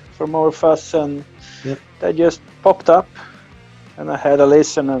speak, for more Fuzz, and they just popped up, and I had a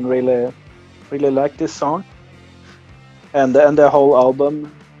listen and really liked this song, and the whole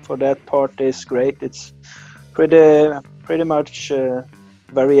album for that part is great. It's pretty much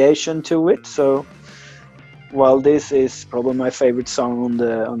variation to it. So while this is probably my favorite song on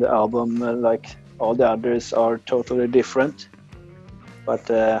the album, like all the others are totally different, but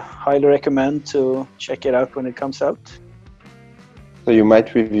highly recommend to check it out when it comes out. So you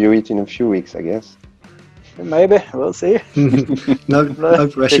might review it in a few weeks, I guess. Maybe, we'll see. No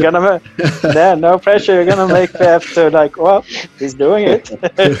pressure. You're gonna no pressure. You're gonna make me have to well, he's doing it.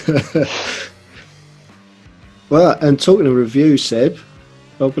 Well, and talking of review, Seb,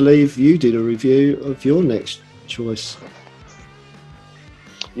 I believe you did a review of your next choice.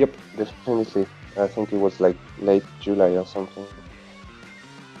 Yep, definitely. I think it was like late July or something.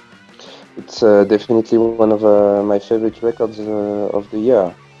 It's definitely one of my favorite records of the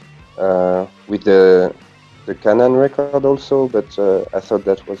year. With the Canon record also, but I thought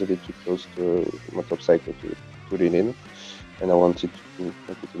that was a bit too close to Motorpsycho to put it in, and I wanted to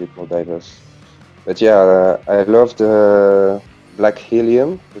make it a bit more diverse. But yeah, I loved Black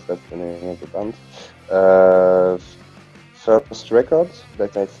Helium, because that's the name of the band. First record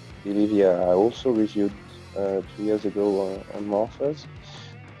that I believe I also reviewed 2 years ago on Morphers.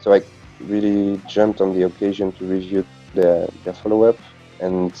 So I really jumped on the occasion to review their follow-up,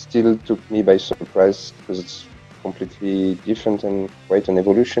 and still took me by surprise because it's completely different and quite an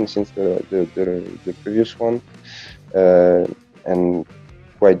evolution since the previous one, and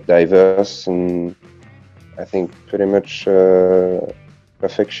quite diverse, and I think pretty much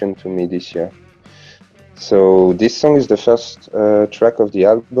perfection to me this year. So this song is the first track of the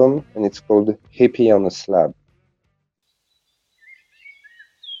album, and it's called Hippie on a Slab.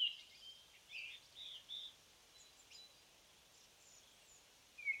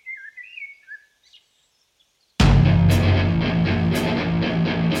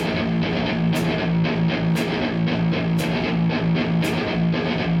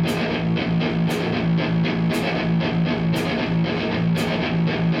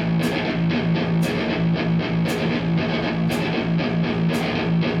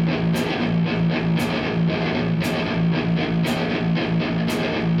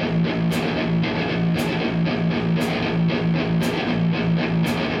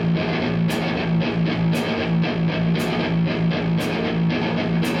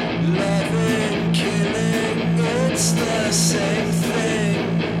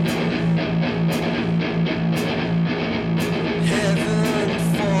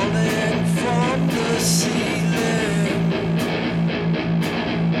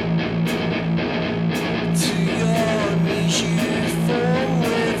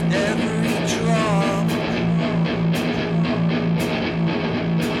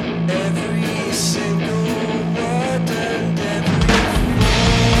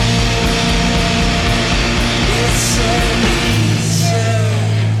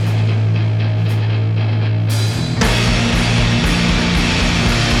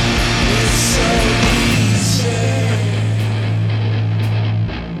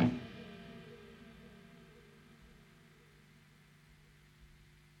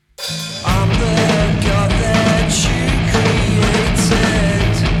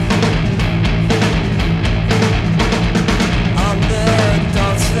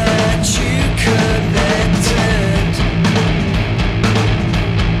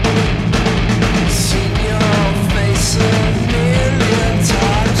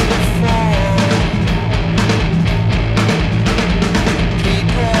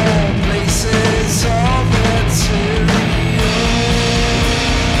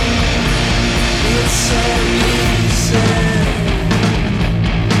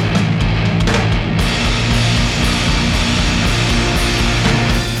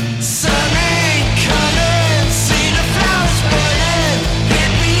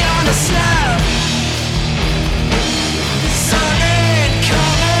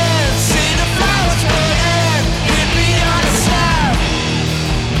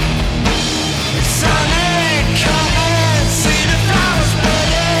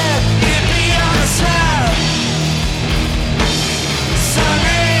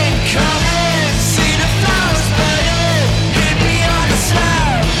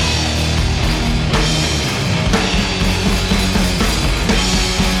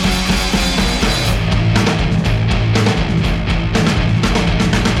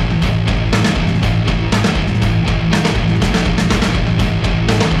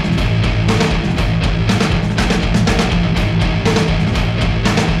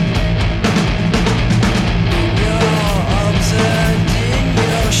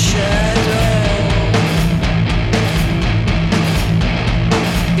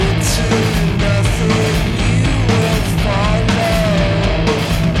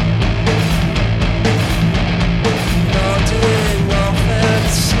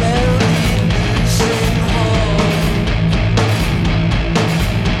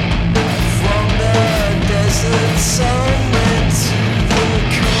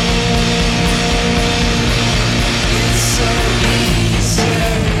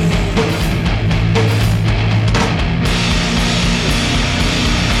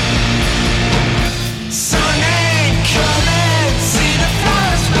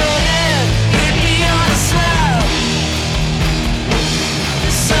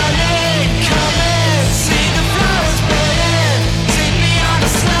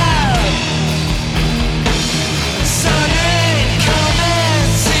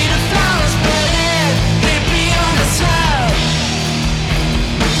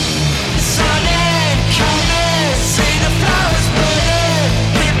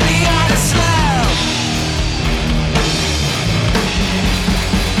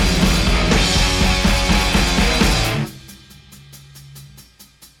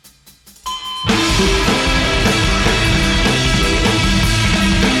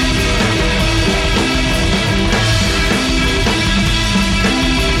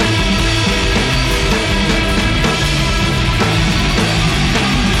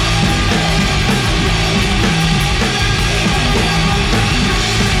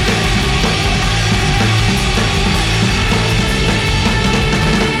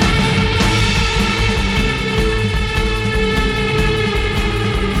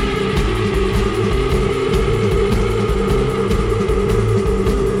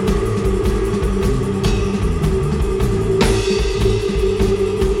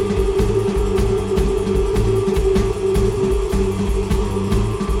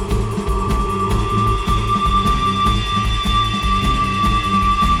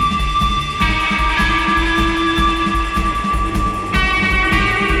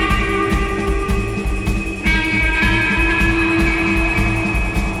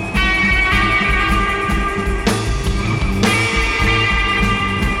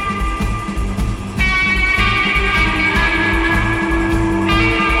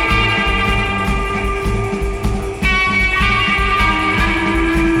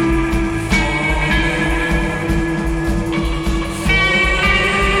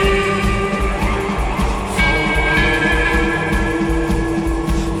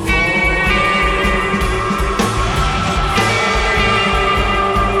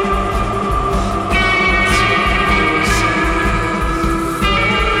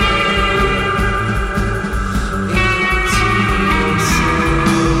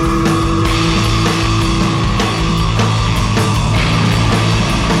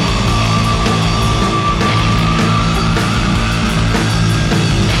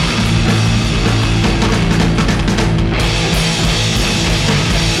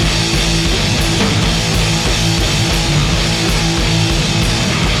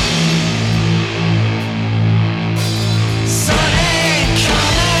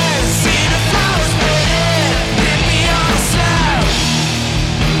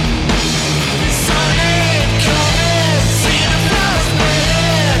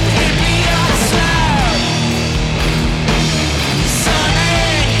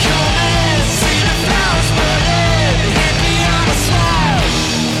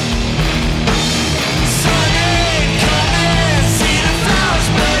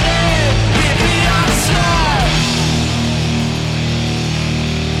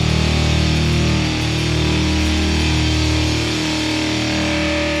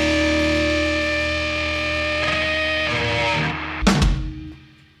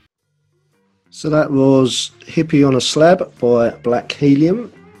 So that was Hippie on a Slab by Black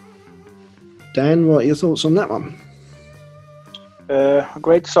Helium. Dan, what are your thoughts on that one? A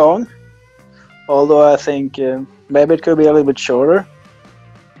great song, although I think maybe it could be a little bit shorter.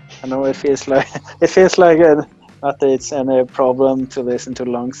 I know it feels like not that it's any problem to listen to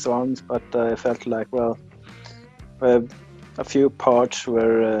long songs, but I felt like a few parts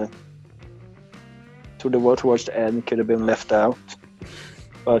were towards the end could have been left out.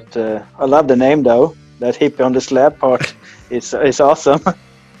 But I love the name though. That Hippie on the Slab part is awesome.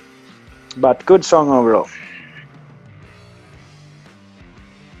 But good song overall.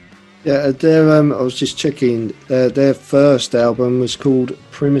 Yeah, I was just checking. Their first album was called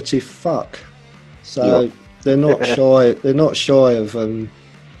Primitive Fuck, so they're not shy. They're not shy of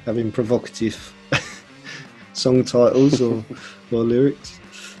having provocative song titles or lyrics.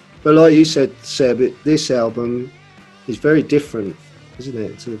 But like you said, Seb, this album is very different, isn't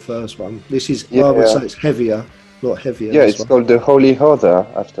it, to the first one? This is, I would say, it's heavier, a lot heavier. Yeah, it's called the Holy Other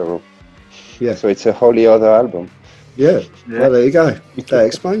after all. Yeah, so it's a Holy Other album. Yeah. Well, there you go. That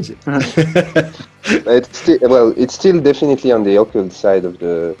explains it. It's still definitely on the occult side of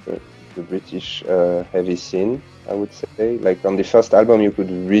the British heavy scene, I would say. Like on the first album, you could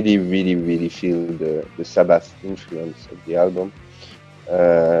really, really, really feel the Sabbath influence of the album.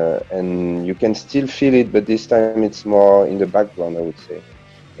 And you can still feel it, but this time it's more in the background, I would say.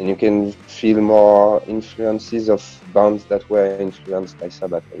 And you can feel more influences of bands that were influenced by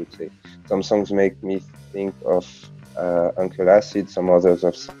Sabbath, I would say. Some songs make me think of Uncle Acid, some others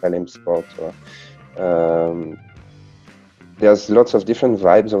of Salem Sport. There's lots of different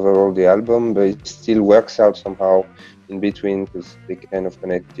vibes overall the album, but it still works out somehow in between because they kind of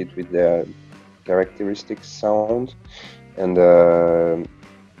connect it with their characteristic sound. And I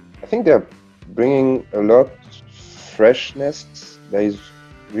think they're bringing a lot freshness that is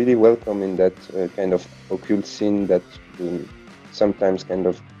really welcome in that kind of occult scene that sometimes kind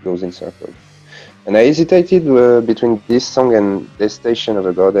of goes in circles. And I hesitated between this song and The Station of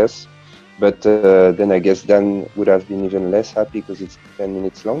a Goddess, but then I guess Dan would have been even less happy because it's 10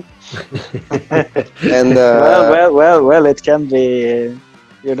 minutes long. And well, it can be.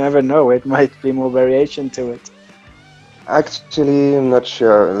 You never know. It might be more variation to it. Actually, I'm not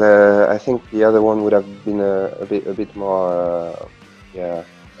sure. I think the other one would have been a bit more,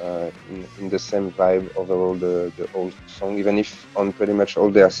 in the same vibe overall. The old song, even if on pretty much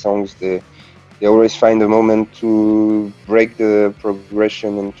all their songs they always find a moment to break the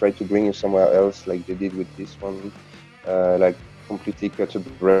progression and try to bring you somewhere else, like they did with this one, like completely cut a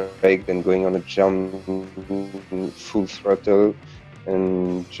break, then going on a jump, full throttle,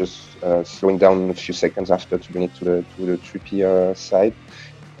 and just slowing down a few seconds after to bring it to the trippier side.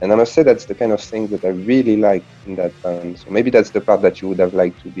 And I must say that's the kind of thing that I really like in that band. So maybe that's the part that you would have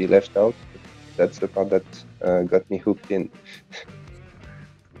liked to be left out. That's the part that got me hooked in.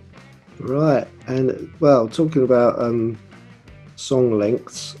 Right, and well, talking about song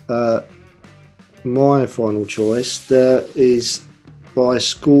lengths, my final choice there is by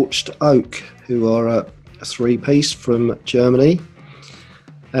Scorched Oak, who are a three-piece from Germany.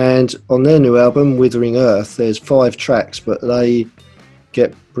 And on their new album, Withering Earth, there's 5 tracks, but they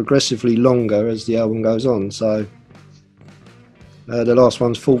get progressively longer as the album goes on. So the last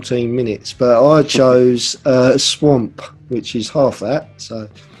one's 14 minutes, but I chose Swamp, which is half that.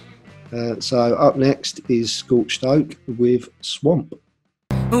 So up next is Scorched Oak with Swamp.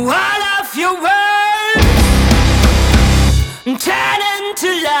 All of your words turn into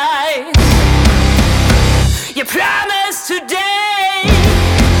lies. You promise today,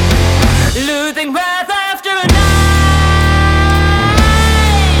 losing breath after a night.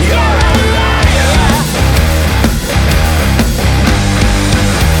 You're a liar.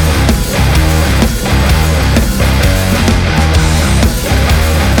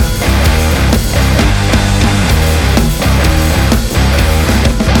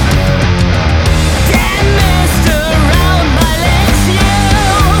 Dead mist around my legs, you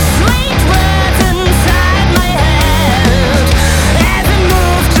sweet words inside my head.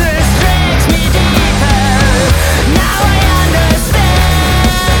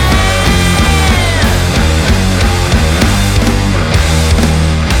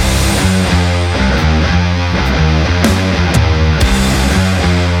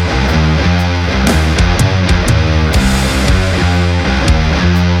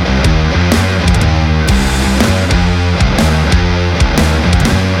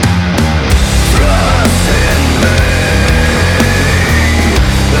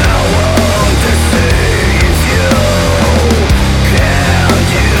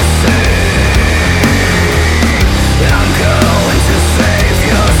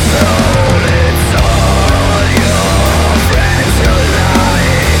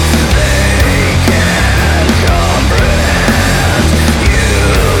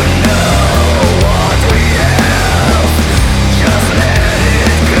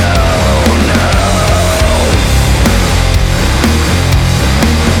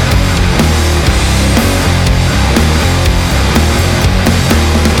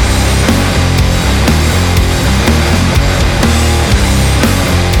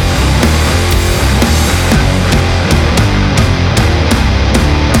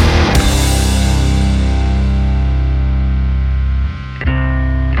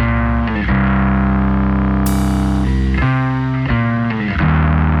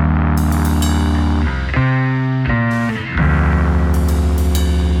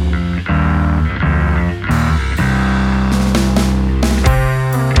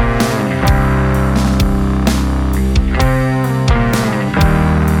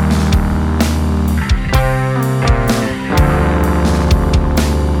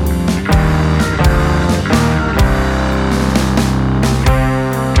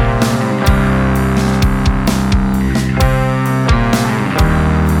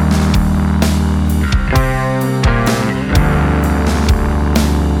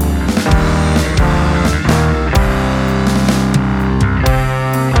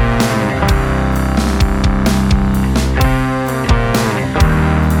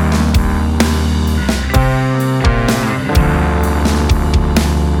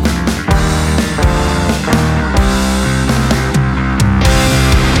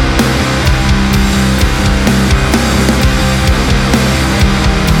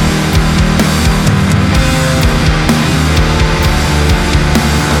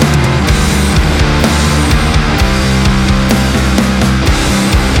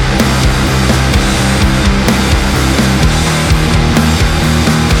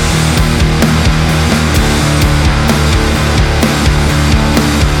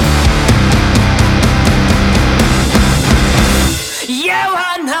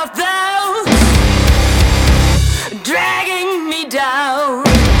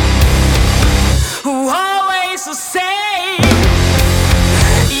 who always will say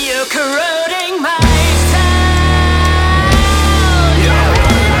you're corroding my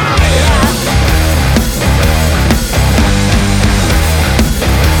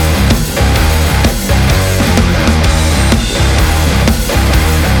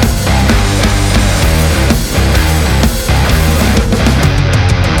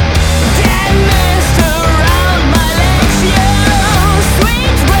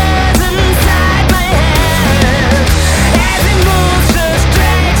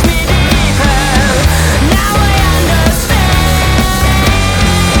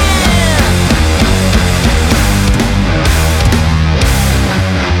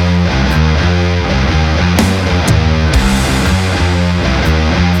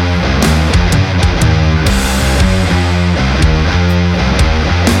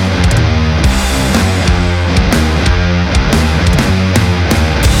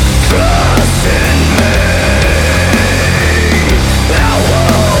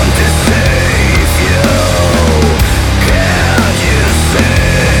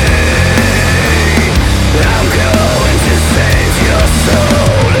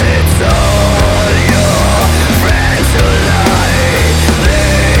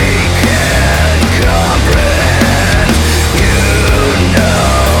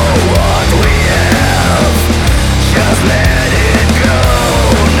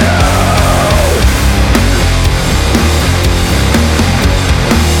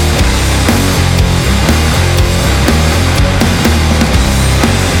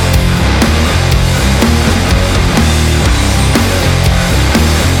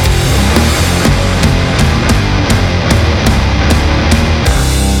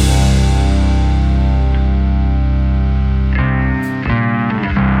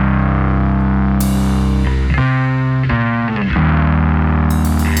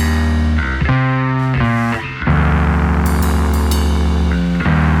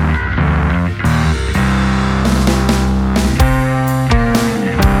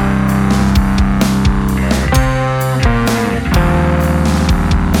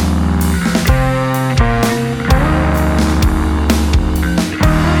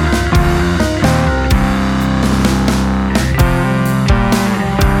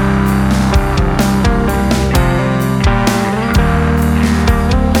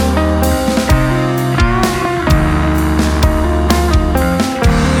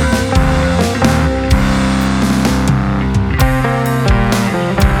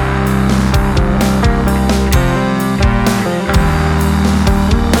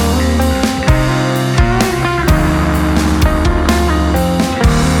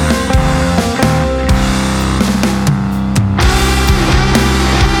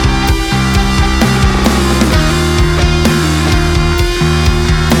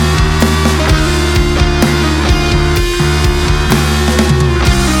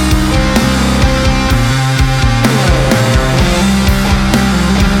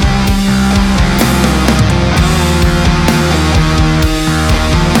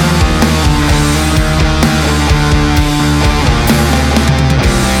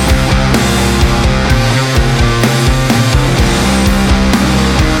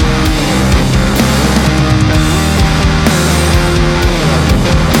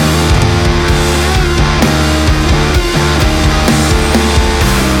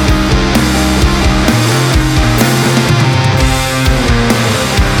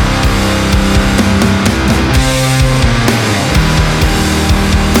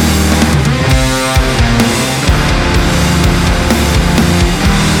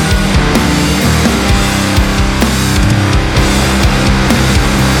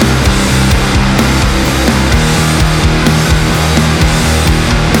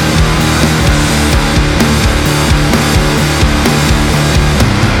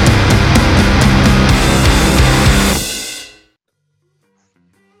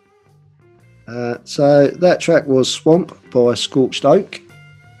So that track was Swamp by Scorched Oak.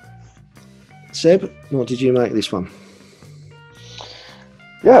 Seb, what did you make of this one?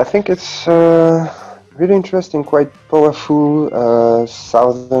 Yeah, I think it's really interesting, quite powerful,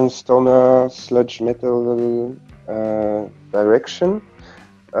 southern stoner sludge metal direction.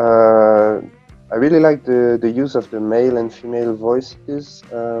 I really like the use of the male and female voices,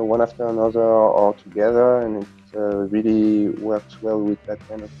 one after another or together, and it really works well with that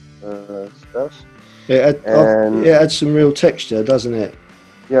kind of stuff. It adds some real texture, doesn't it?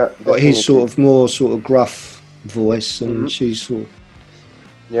 Yeah. Got his sort of more sort of gruff voice, and she's sort of...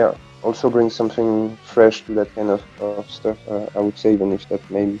 Yeah, also brings something fresh to that kind of stuff, I would say, even if that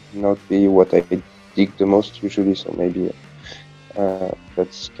may not be what I dig the most usually, so maybe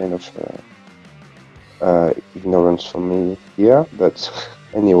that's kind of ignorance from me here, but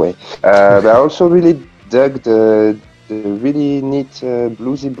anyway. But I also really dug the really neat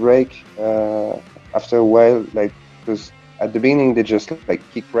bluesy break after a while, like, because at the beginning they just like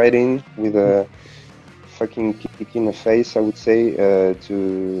kick right in with a fucking kick in the face, I would say,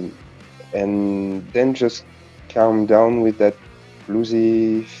 and then just calm down with that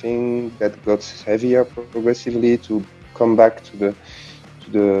bluesy thing that got heavier progressively to come back to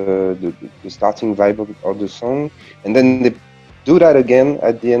the starting vibe of the song, and then they do that again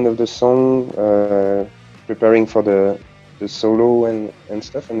at the end of the song, preparing for the solo and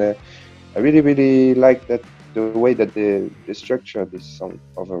stuff. And I really like that, the way that they structure this song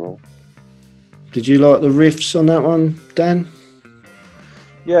overall. Did you like the riffs on that one, Dan?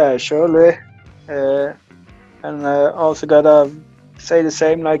 Yeah, surely. And also gotta say the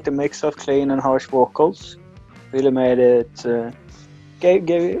same, like the mix of clean and harsh vocals really made it, gave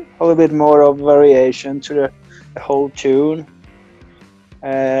a little bit more of variation to the whole tune,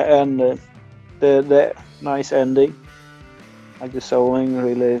 and the nice ending, like the soloing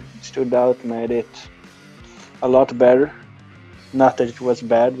really stood out, made it a lot better. Not that it was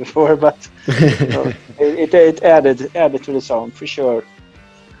bad before, but it added to the song for sure.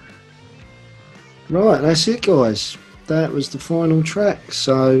 Right, that's it, guys. That was the final track.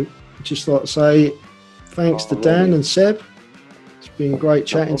 So I'd just like to say thanks to Dan and Seb. It's been great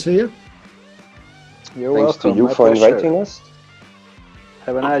chatting to you. You're Thanks welcome. to you My for pleasure. inviting us.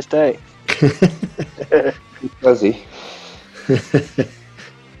 Have a nice day. Fuzzy.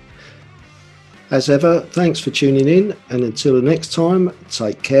 As ever, thanks for tuning in, and until the next time,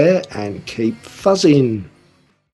 take care and keep fuzzing.